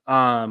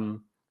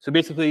 So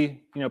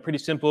basically, pretty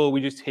simple.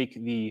 We just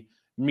take the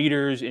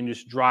meters and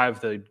just drive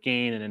the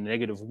gain in a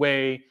negative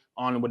way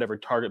on whatever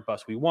target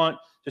bus we want,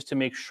 just to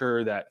make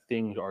sure that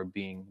things are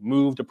being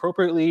moved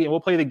appropriately. And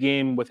we'll play the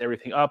game with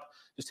everything up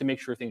just to make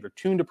sure things are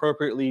tuned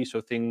appropriately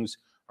so things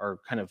are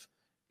kind of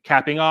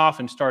capping off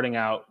and starting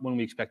out when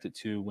we expect it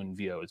to when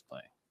VO is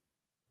playing.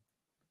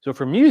 So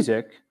for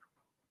music,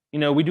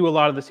 we do a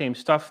lot of the same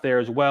stuff there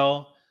as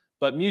well,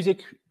 but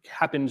music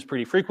happens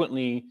pretty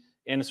frequently,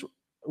 and it's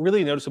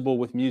really noticeable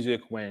with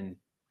music when,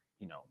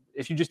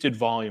 if you just did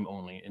volume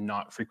only and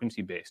not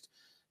frequency based,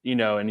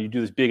 and you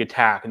do this big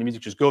attack and the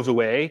music just goes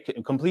away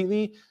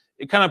completely,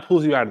 it kind of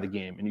pulls you out of the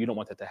game, and you don't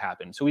want that to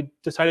happen. So we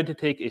decided to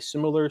take a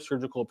similar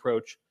surgical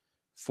approach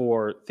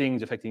for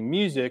things affecting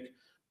music,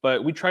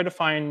 but we tried to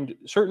find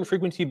certain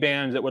frequency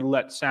bands that would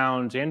let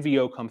sounds and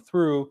VO come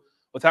through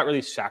without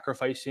really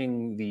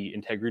sacrificing the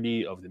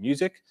integrity of the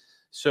music.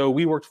 So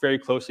we worked very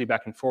closely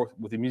back and forth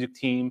with the music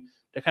team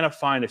to kind of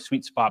find a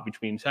sweet spot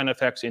between sound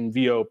effects and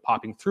VO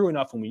popping through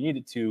enough when we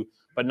needed to,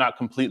 but not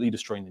completely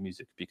destroying the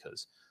music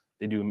because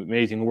they do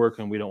amazing work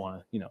and we don't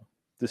want to,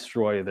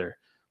 destroy their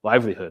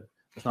livelihood.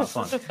 It's not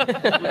fun.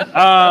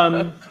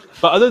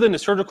 But other than the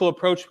surgical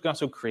approach, we can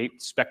also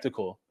create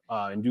spectacle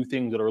and do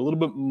things that are a little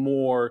bit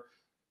more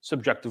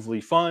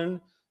subjectively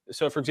fun.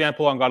 So for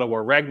example, on God of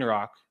War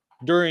Ragnarök,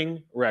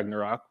 during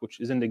Ragnarok,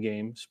 which is in the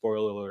game,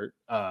 spoiler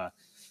alert,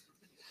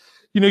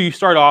 you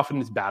start off in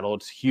this battle,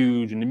 it's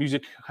huge, and the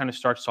music kind of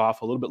starts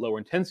off a little bit lower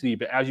intensity,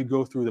 but as you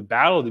go through the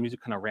battle, the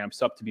music kind of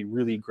ramps up to be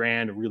really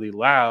grand and really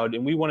loud,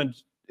 and we wanted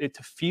it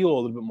to feel a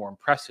little bit more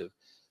impressive.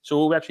 So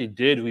what we actually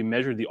did, we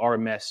measured the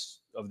RMS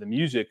of the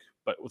music,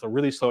 but with a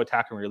really slow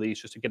attack and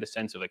release, just to get a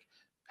sense of like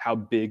how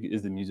big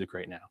is the music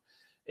right now.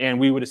 and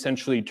we would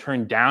essentially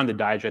turn down the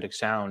diegetic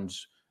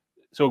sounds.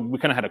 So we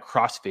kind of had a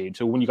crossfade.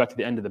 So when you got to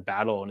the end of the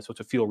battle and it's supposed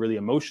to feel really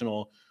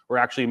emotional, we're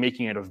actually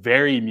making it a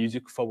very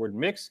music-forward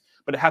mix,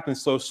 but it happens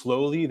so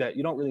slowly that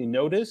you don't really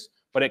notice,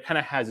 but it kind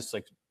of has this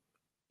like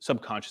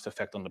subconscious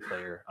effect on the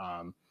player.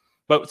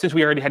 But since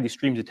we already had these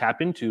streams to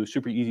tap into,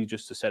 super easy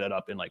just to set it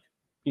up in like,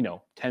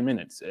 10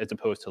 minutes, as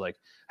opposed to like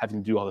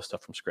having to do all this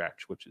stuff from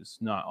scratch, which is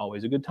not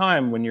always a good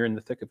time when you're in the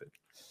thick of it.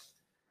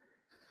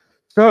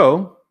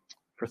 So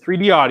for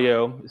 3D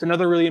audio, it's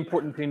another really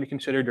important thing to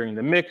consider during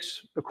the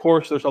mix. Of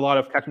course, there's a lot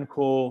of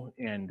technical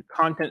and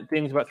content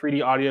things about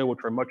 3D audio, which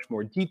are much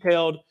more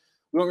detailed.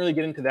 We won't really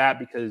get into that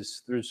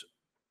because there's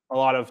a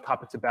lot of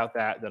topics about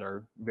that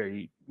are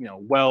very,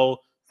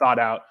 well thought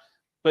out.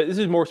 But this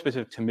is more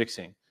specific to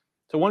mixing.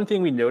 So one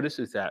thing we notice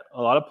is that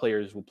a lot of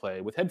players will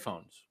play with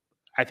headphones.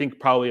 I think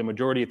probably a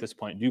majority at this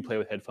point do play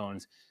with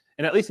headphones.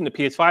 And at least in the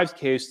PS5's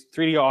case,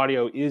 3D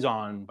audio is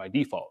on by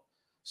default.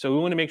 So we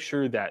want to make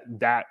sure that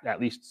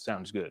at least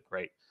sounds good,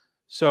 right?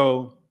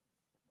 So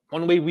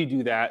one way we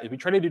do that is we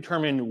try to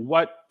determine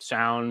what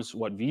sounds,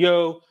 what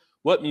VO,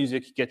 what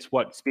music gets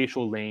what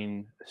spatial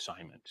lane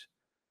assignment.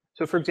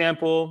 So for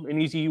example,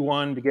 an easy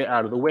one to get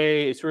out of the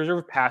way is to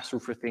reserve pass-through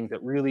for things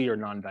that really are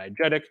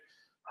non-diegetic.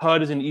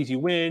 HUD is an easy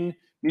win,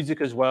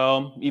 music as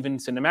well, even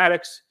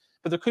cinematics.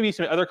 But there could be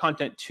some other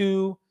content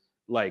too,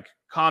 like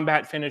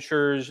combat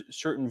finishers,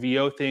 certain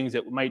VO things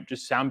that might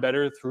just sound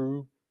better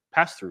through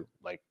pass-through,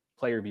 like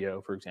player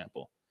VO, for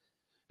example.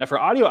 Now for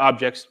audio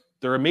objects,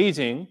 they're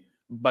amazing,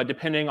 but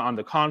depending on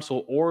the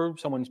console or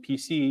someone's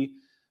PC,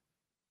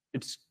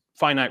 it's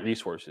finite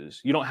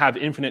resources. You don't have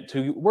infinite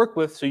to work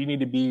with, so you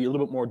need to be a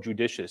little bit more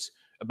judicious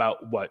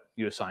about what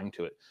you assign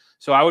to it.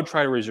 So I would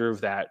try to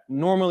reserve that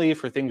normally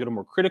for things that are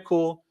more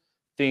critical,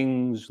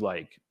 things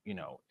like,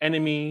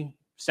 enemy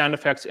sound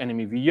effects,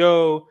 enemy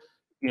VO,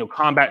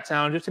 combat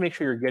sound, just to make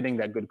sure you're getting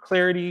that good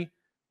clarity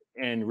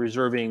and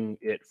reserving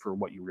it for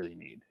what you really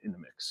need in the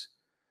mix.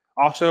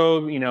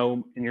 Also, in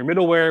your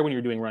middleware, when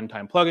you're doing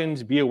runtime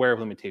plugins, be aware of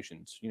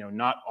limitations.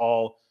 Not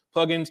all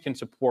plugins can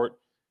support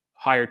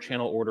higher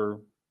channel order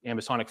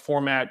ambisonic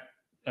format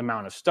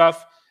amount of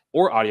stuff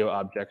or audio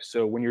objects.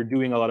 So when you're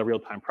doing a lot of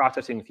real-time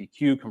processing with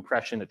EQ,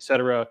 compression,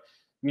 etc.,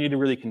 you need to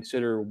really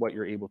consider what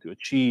you're able to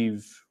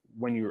achieve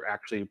when you're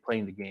actually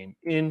playing the game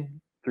in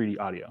 3D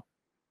audio.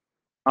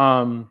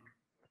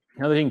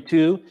 Another thing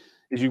too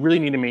is you really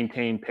need to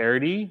maintain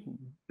parity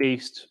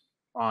based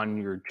on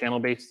your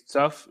channel-based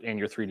stuff and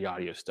your 3D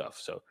audio stuff.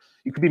 So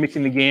you could be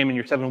mixing the game in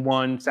your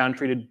 7.1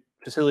 sound-treated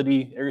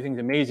facility, everything's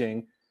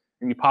amazing,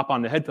 and you pop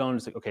on the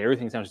headphones, like, okay,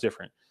 everything sounds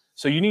different.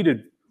 So you need to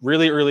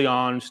really early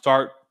on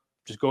start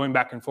just going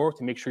back and forth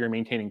to make sure you're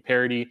maintaining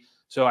parity.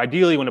 So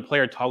ideally, when a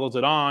player toggles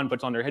it on,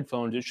 puts on their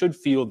headphones, it should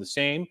feel the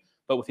same,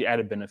 but with the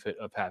added benefit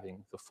of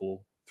having the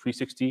full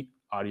 360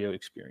 audio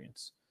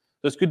experience.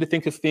 So it's good to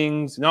think of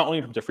things not only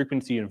in terms of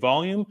frequency and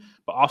volume,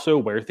 but also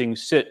where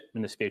things sit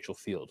in the spatial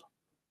field.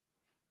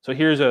 So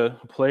here's a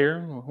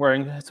player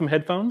wearing some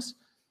headphones,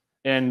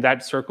 and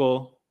that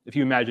circle, if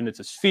you imagine it's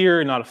a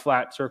sphere, not a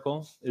flat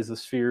circle, is the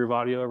sphere of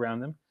audio around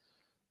them.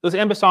 Those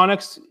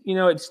ambisonics,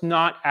 it's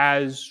not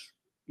as,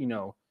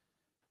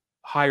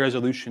 high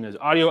resolution as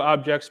audio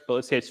objects, but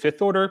let's say it's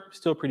fifth order,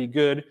 still pretty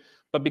good.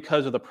 But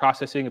because of the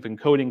processing of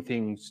encoding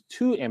things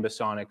to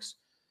ambisonics,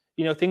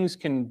 things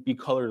can be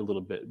colored a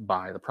little bit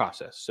by the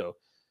process. So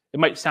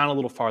it might sound a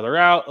little farther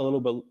out, a little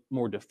bit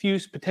more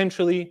diffuse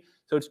potentially.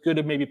 So it's good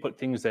to maybe put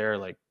things there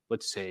like,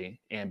 let's say,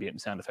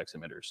 ambient sound effects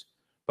emitters.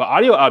 But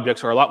audio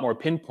objects are a lot more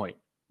pinpoint.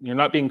 You're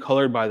not being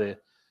colored by the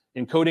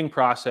encoding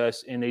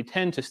process, and they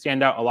tend to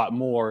stand out a lot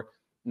more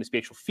in the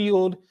spatial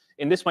field.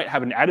 And this might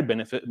have an added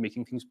benefit of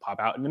making things pop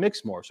out in the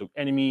mix more. So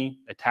enemy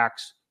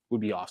attacks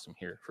would be awesome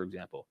here, for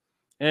example.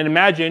 And then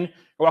imagine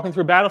you're walking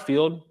through a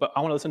battlefield, but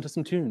I want to listen to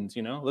some tunes,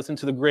 listen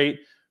to the great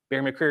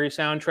Bear McCreary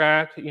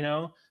soundtrack,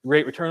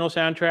 great Returnal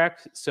soundtrack.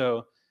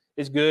 So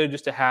it's good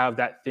just to have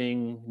that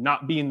thing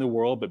not be in the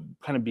world, but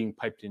kind of being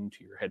piped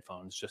into your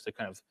headphones, just to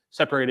kind of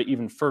separate it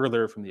even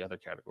further from the other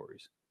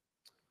categories.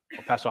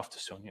 I'll pass off to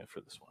Sonia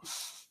for this one.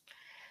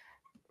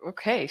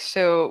 Okay,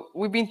 so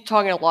we've been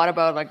talking a lot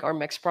about like our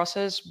mix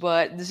process,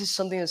 but this is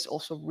something that's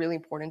also really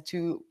important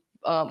to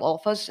all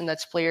of us, and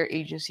that's player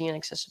agency and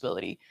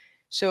accessibility.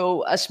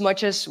 So as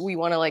much as we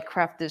want to like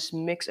craft this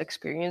mix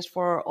experience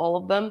for all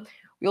of them,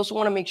 we also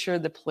want to make sure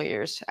the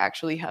players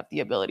actually have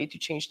the ability to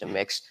change the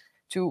mix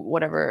to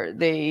whatever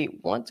they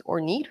want or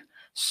need.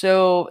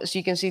 So as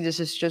you can see, this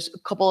is just a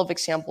couple of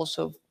examples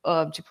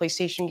of to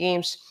PlayStation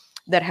games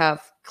that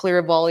have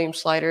clear volume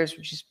sliders,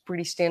 which is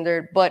pretty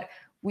standard, but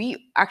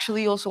we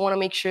actually also want to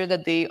make sure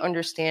that they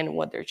understand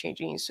what they're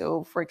changing.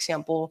 So for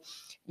example,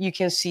 you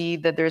can see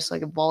that there's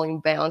like a volume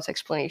balance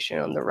explanation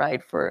on the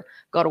right for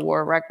God of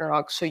War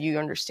Ragnarök, so you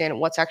understand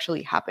what's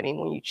actually happening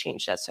when you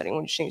change that setting,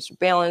 when you change the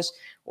balance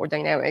or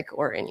dynamic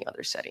or any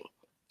other setting.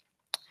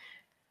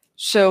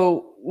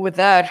 So with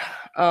that,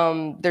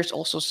 there's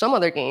also some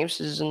other games.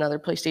 This is another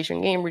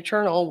PlayStation game,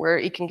 Returnal, where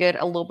it can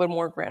get a little bit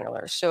more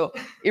granular. So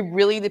it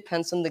really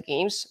depends on the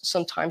games.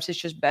 Sometimes it's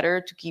just better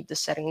to keep the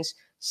settings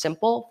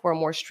simple for a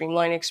more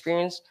streamlined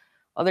experience.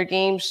 Other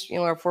games,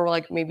 are for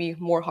like maybe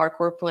more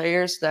hardcore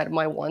players that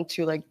might want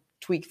to like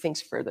tweak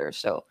things further.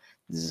 So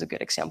this is a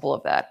good example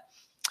of that.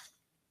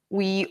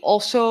 We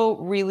also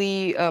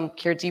really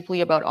care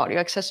deeply about audio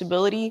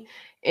accessibility.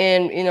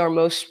 And in our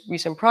most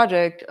recent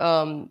project,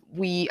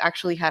 we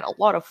actually had a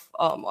lot of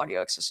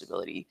audio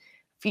accessibility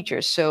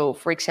features. So,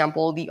 for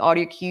example, the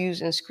audio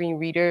cues and screen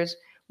readers,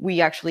 we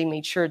actually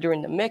made sure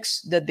during the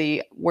mix that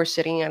they were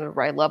sitting at the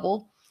right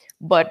level,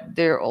 but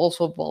there are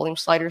also volume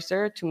sliders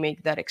there to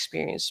make that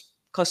experience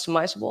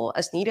customizable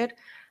as needed.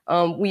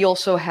 We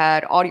also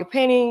had audio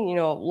panning,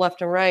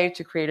 left and right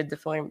to create a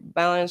different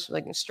balance,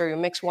 like in stereo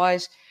mix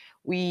wise.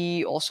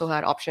 We also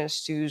had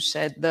options to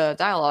set the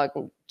dialogue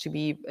to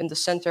be in the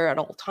center at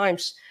all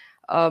times.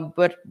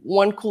 But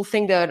one cool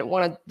thing that I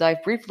want to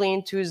dive briefly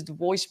into is the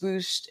voice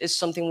boost is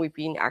something we've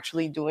been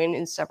actually doing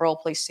in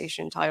several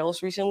PlayStation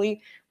titles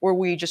recently, where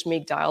we just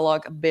make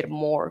dialogue a bit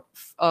more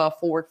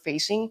forward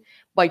facing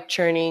by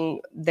turning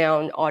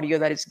down audio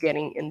that is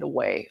getting in the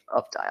way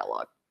of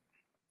dialogue.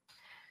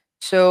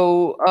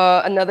 So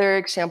another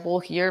example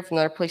here from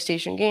another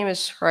PlayStation game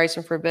is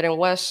Horizon Forbidden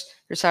West.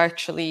 There's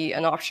actually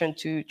an option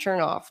to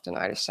turn off the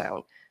night of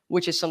sound,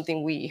 which is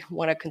something we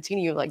want to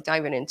continue like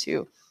diving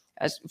into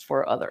as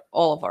for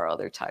all of our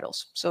other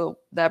titles. So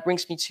that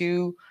brings me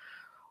to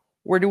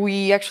where do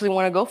we actually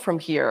want to go from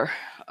here?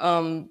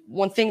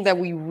 One thing that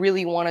we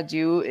really want to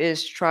do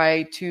is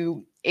try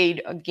to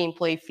aid a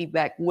gameplay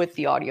feedback with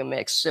the audio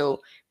mix.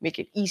 So make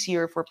it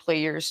easier for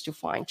players to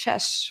find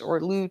chests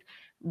or loot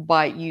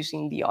by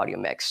using the audio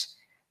mix.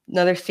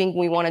 Another thing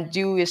we want to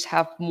do is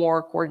have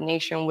more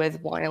coordination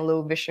with blind and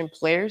low vision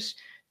players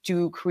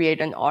to create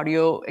an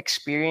audio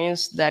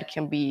experience that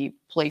can be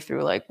played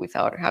through like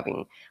without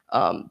having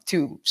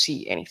to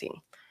see anything.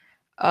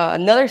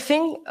 Another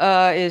thing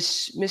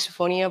is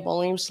misophonia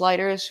volume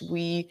sliders.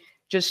 We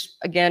just,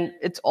 again,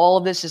 it's all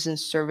of this is in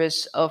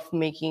service of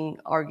making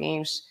our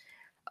games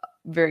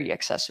very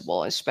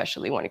accessible,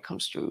 especially when it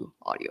comes to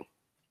audio.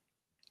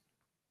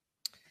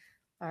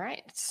 All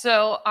right.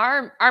 So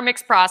our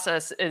mix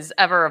process is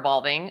ever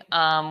evolving.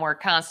 We're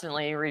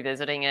constantly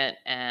revisiting it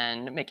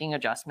and making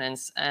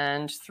adjustments.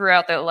 And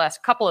throughout the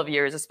last couple of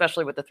years,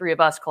 especially with the three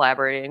of us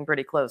collaborating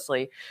pretty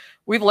closely,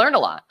 we've learned a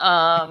lot.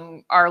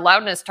 Our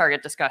loudness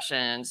target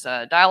discussions,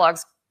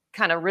 dialogue's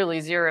kind of really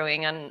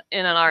zeroing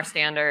in on our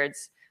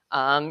standards.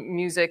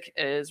 Music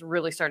is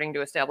really starting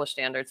to establish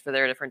standards for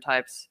their different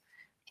types.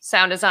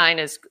 Sound design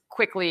is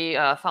quickly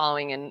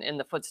following in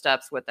the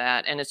footsteps with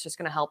that. And it's just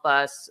going to help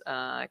us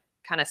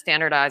kind of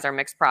standardize our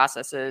mix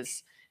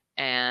processes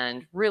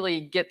and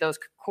really get those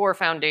core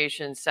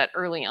foundations set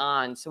early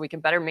on so we can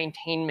better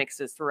maintain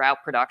mixes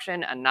throughout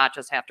production and not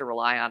just have to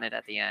rely on it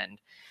at the end.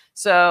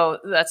 So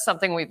that's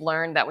something we've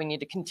learned that we need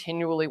to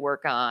continually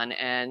work on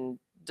and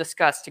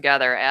discuss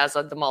together as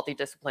the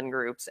multidiscipline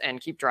groups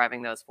and keep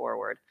driving those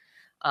forward.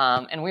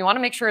 And we want to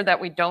make sure that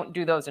we don't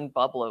do those in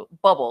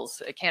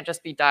bubbles. It can't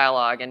just be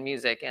dialogue and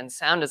music and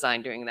sound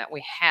design doing that.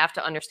 We have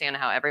to understand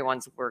how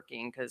everyone's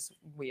working because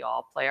we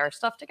all play our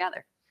stuff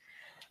together.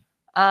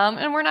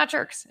 And we're not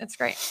jerks. It's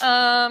great.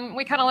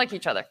 We kind of like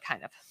each other,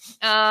 kind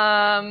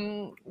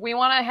of. We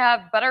want to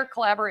have better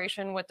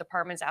collaboration with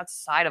departments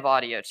outside of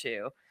audio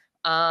too.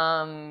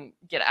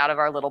 Get out of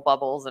our little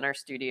bubbles in our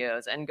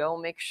studios and go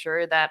make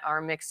sure that our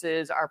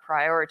mixes are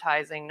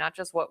prioritizing not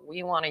just what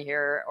we want to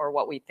hear or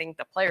what we think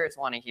the players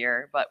want to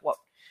hear, but what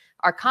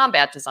our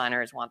combat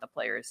designers want the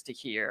players to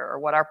hear or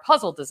what our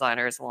puzzle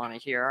designers want to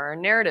hear, or our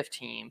narrative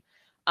team.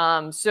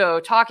 So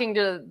talking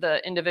to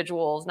the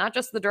individuals, not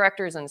just the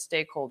directors and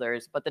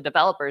stakeholders, but the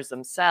developers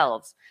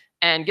themselves,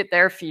 and get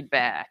their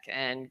feedback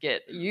and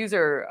get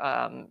user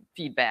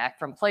feedback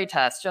from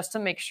playtests just to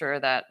make sure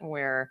that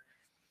we're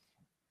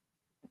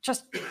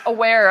just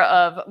aware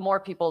of more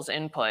people's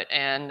input,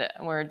 and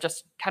we're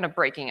just kind of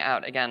breaking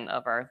out again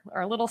of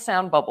our little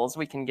sound bubbles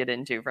we can get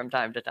into from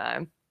time to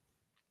time.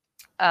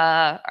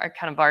 I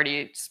kind of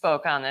already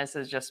spoke on this,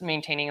 is just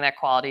maintaining that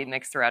quality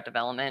mix throughout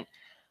development.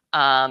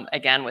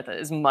 Again, with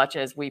as much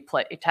as we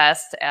play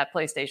test at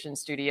PlayStation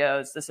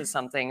Studios, this is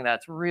something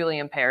that's really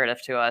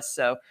imperative to us.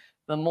 So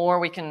the more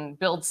we can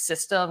build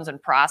systems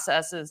and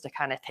processes to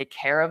kind of take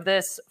care of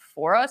this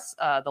for us,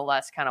 the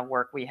less kind of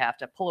work we have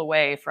to pull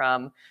away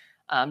from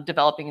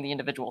developing the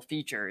individual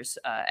features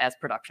as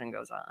production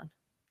goes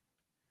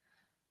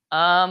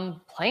on.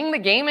 Playing the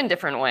game in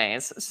different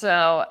ways.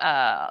 So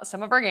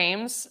some of our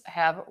games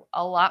have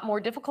a lot more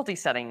difficulty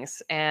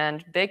settings,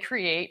 and they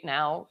create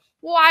now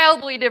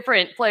wildly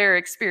different player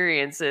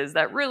experiences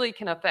that really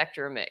can affect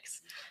your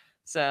mix.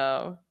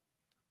 So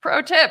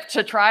pro tip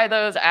to try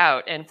those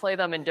out and play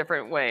them in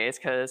different ways,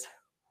 because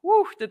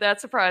whoo, did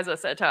that surprise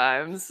us at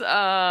times.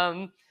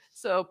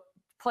 So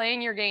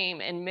playing your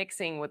game and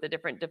mixing with the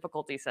different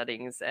difficulty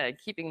settings,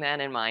 keeping that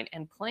in mind,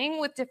 and playing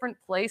with different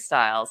play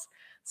styles.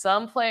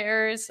 Some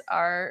players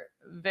are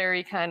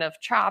very kind of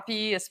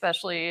choppy,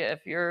 especially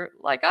if you're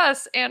like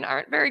us and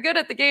aren't very good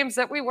at the games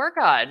that we work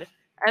on.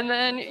 And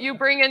then you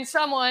bring in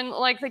someone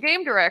like the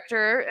game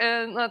director,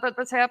 and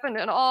that's happened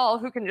at all,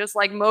 who can just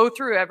like mow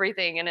through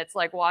everything. And it's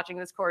like watching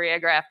this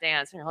choreographed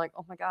dance. And you're like,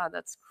 oh my God,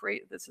 that's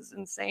great. This is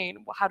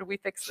insane. How do we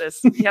fix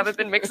this? We haven't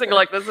been mixing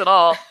like this at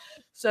all.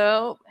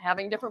 So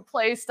having different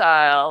play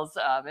styles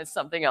is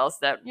something else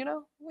that, you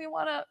know, we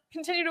want to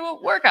continue to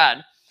work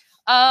on.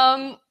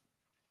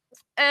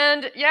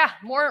 And yeah,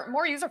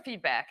 more user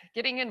feedback,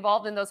 getting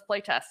involved in those play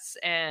tests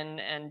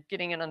and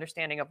getting an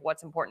understanding of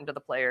what's important to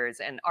the players,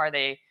 and are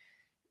they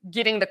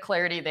getting the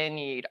clarity they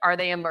need? Are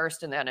they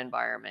immersed in that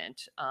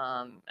environment?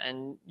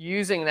 And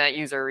using that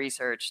user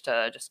research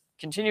to just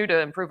continue to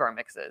improve our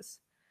mixes.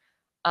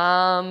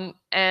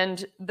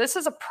 And this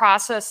is a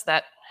process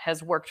that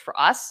has worked for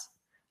us.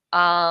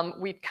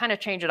 We kind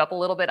of change it up a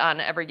little bit on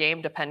every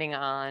game, depending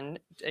on,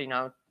 you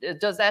know,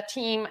 does that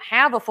team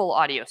have a full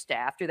audio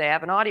staff? Do they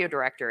have an audio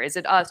director? Is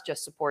it us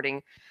just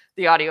supporting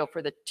the audio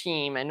for the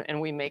team,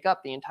 and we make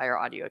up the entire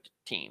audio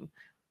team?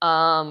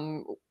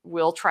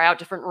 We'll try out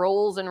different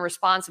roles and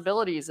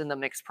responsibilities in the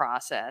mix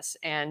process.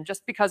 And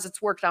just because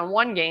it's worked on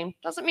one game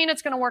doesn't mean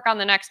it's going to work on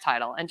the next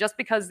title. And just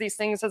because these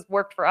things has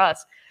worked for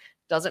us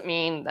doesn't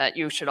mean that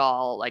you should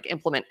all like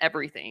implement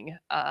everything.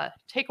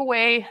 Take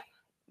away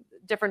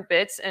different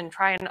bits and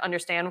try and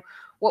understand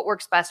what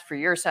works best for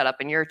your setup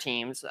and your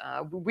teams.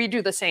 We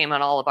do the same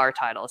on all of our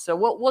titles. So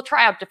we'll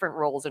try out different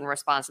roles and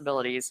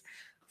responsibilities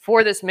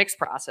for this mix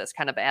process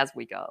kind of as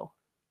we go.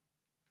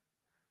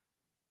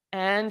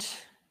 And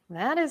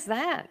that is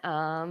that.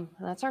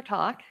 That's our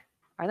talk.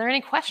 Are there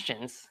any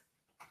questions?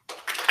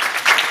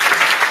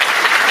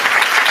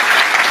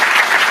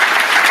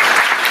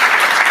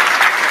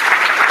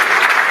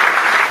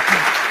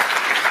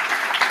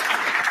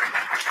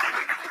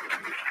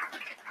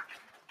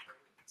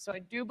 So I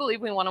do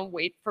believe we want to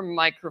wait for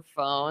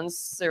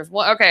microphones. There's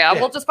one. Okay,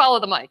 we'll just follow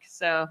the mic.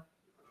 So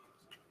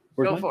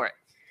go for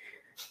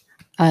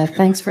it.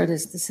 Thanks for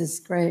this. This is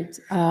great.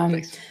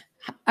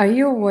 Are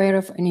you aware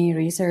of any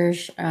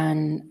research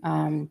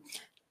on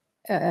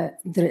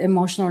the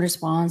emotional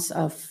response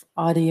of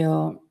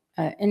audio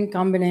in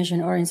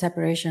combination or in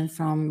separation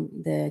from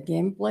the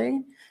gameplay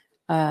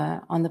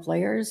on the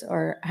players?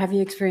 Or have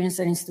you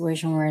experienced any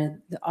situation where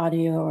the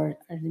audio or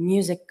the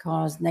music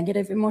caused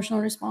negative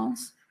emotional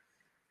response?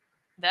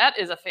 That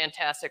is a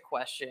fantastic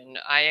question.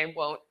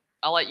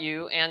 I'll let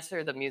you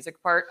answer the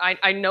music part.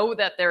 I know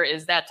that there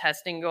is that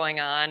testing going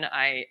on.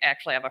 I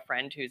actually have a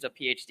friend who's a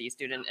PhD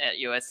student at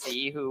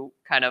USC who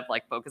kind of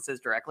like focuses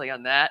directly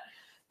on that.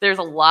 There's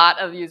a lot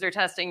of user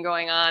testing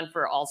going on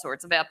for all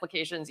sorts of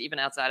applications, even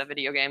outside of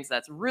video games.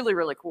 That's really,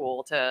 really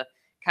cool to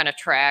kind of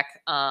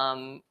track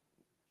the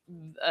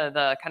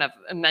kind of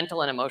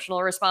mental and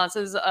emotional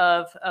responses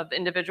of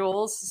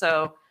individuals.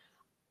 So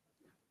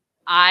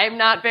I'm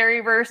not very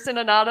versed in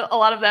a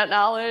lot of that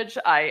knowledge.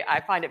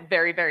 I find it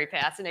very, very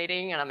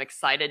fascinating, and I'm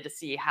excited to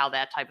see how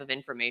that type of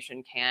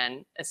information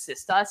can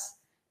assist us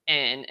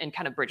in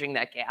kind of bridging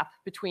that gap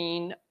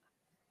between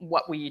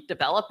what we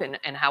develop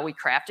and how we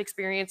craft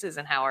experiences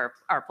and how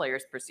our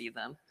players perceive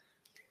them.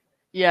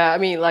 Yeah, I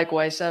mean,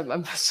 likewise,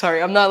 I'm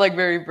sorry, I'm not like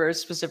very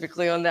versed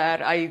specifically on that.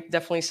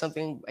 Definitely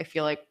something I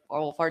feel like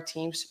all of our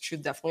teams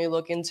should definitely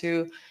look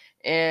into.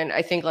 And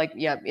I think like,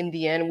 yeah, in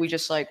the end, we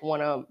just like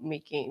want to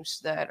make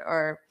games that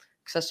are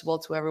accessible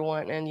to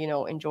everyone and, you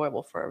know,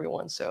 enjoyable for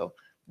everyone. So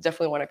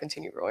definitely want to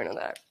continue growing on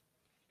that.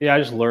 Yeah, I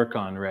just lurk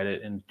on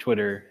Reddit and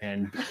Twitter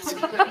and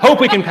hope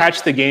we can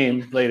patch the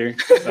game later.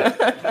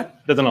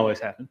 But doesn't always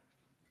happen.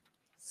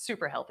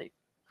 Super healthy.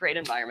 Great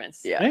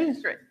environments. Yeah. Hey.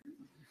 Great.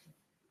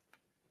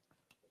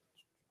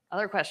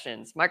 Other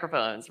questions?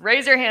 Microphones.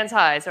 Raise your hands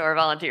high so our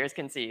volunteers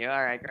can see you.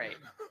 All right, great.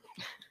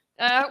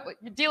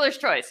 Dealer's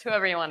choice,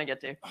 whoever you want to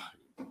get to.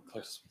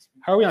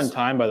 How are we on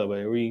time, by the way?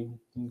 Are we?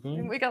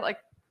 Mm-hmm. We got like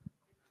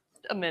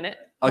a minute.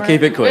 I'll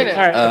keep it quick.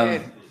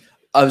 Right.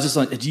 I was just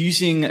like, do you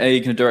seeing a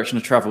kind of direction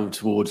of travel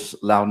towards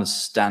loudness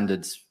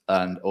standards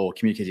or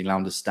communicating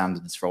loudness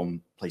standards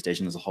from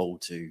PlayStation as a whole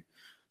to, I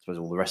suppose,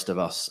 all the rest of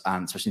us,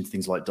 and especially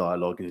things like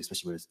dialogue,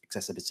 especially with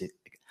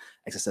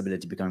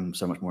accessibility becoming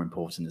so much more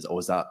important? Or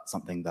is that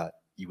something that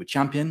you would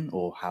champion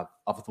or have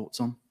other thoughts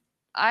on?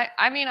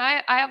 I mean,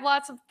 I have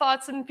lots of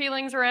thoughts and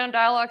feelings around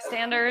dialogue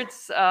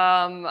standards.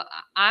 I'm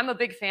a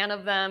big fan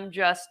of them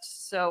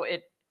just so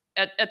it,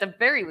 at the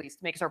very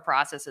least, makes our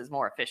processes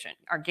more efficient.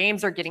 Our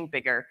games are getting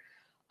bigger,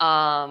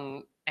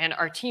 and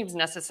our teams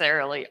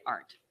necessarily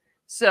aren't.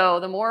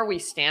 So the more we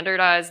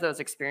standardize those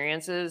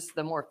experiences,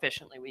 the more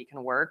efficiently we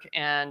can work.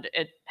 And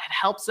it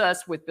helps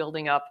us with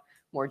building up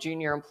more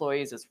junior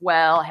employees as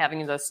well,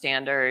 having those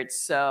standards.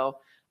 So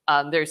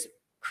there's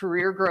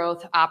career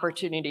growth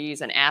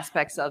opportunities and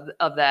aspects of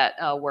that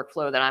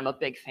workflow that I'm a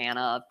big fan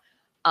of.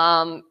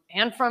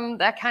 And from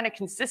that kind of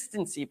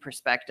consistency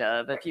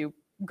perspective, if you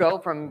go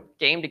from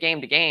game to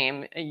game to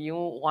game, you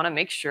want to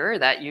make sure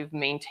that you've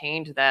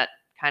maintained that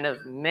kind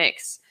of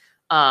mix.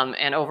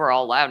 and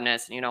overall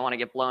loudness. And you don't want to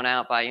get blown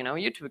out by,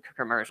 YouTube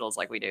commercials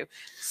like we do.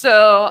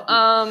 So,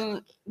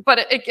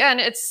 but again,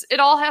 it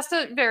all has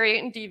to vary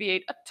and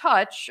deviate a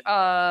touch.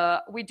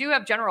 We do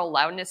have general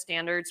loudness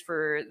standards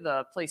for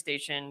the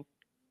PlayStation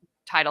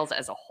titles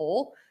as a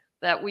whole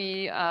that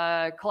we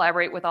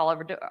collaborate with all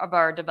of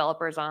our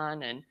developers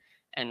on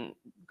and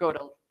go to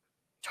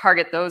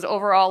target those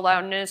overall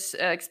loudness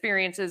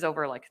experiences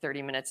over like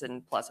 30 minutes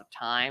and plus of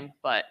time.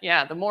 But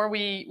yeah, the more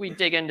we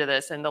dig into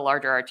this and the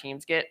larger our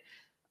teams get,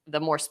 the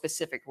more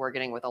specific we're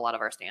getting with a lot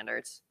of our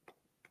standards.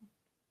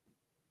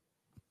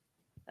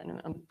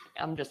 And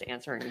I'm just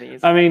answering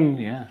these. I mean,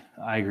 yeah,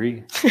 I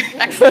agree.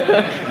 Excellent.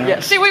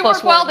 Yes. See, we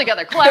work well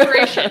together.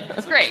 Collaboration.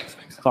 It's great.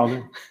 It's all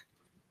good.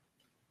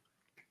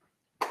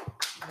 All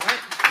right.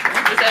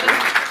 Is that it?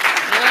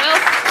 Anyone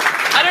else?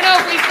 I don't know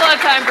if we still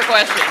have time for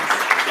questions.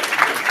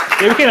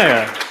 Yeah, we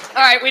can.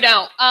 All right, we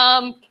don't.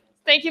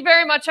 Thank you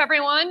very much,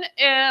 everyone.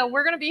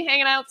 We're going to be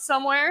hanging out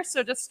somewhere,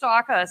 so just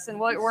stalk us, and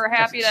we're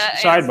happy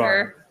to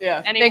answer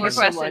any more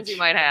questions you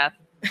might have.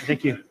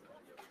 Thank you.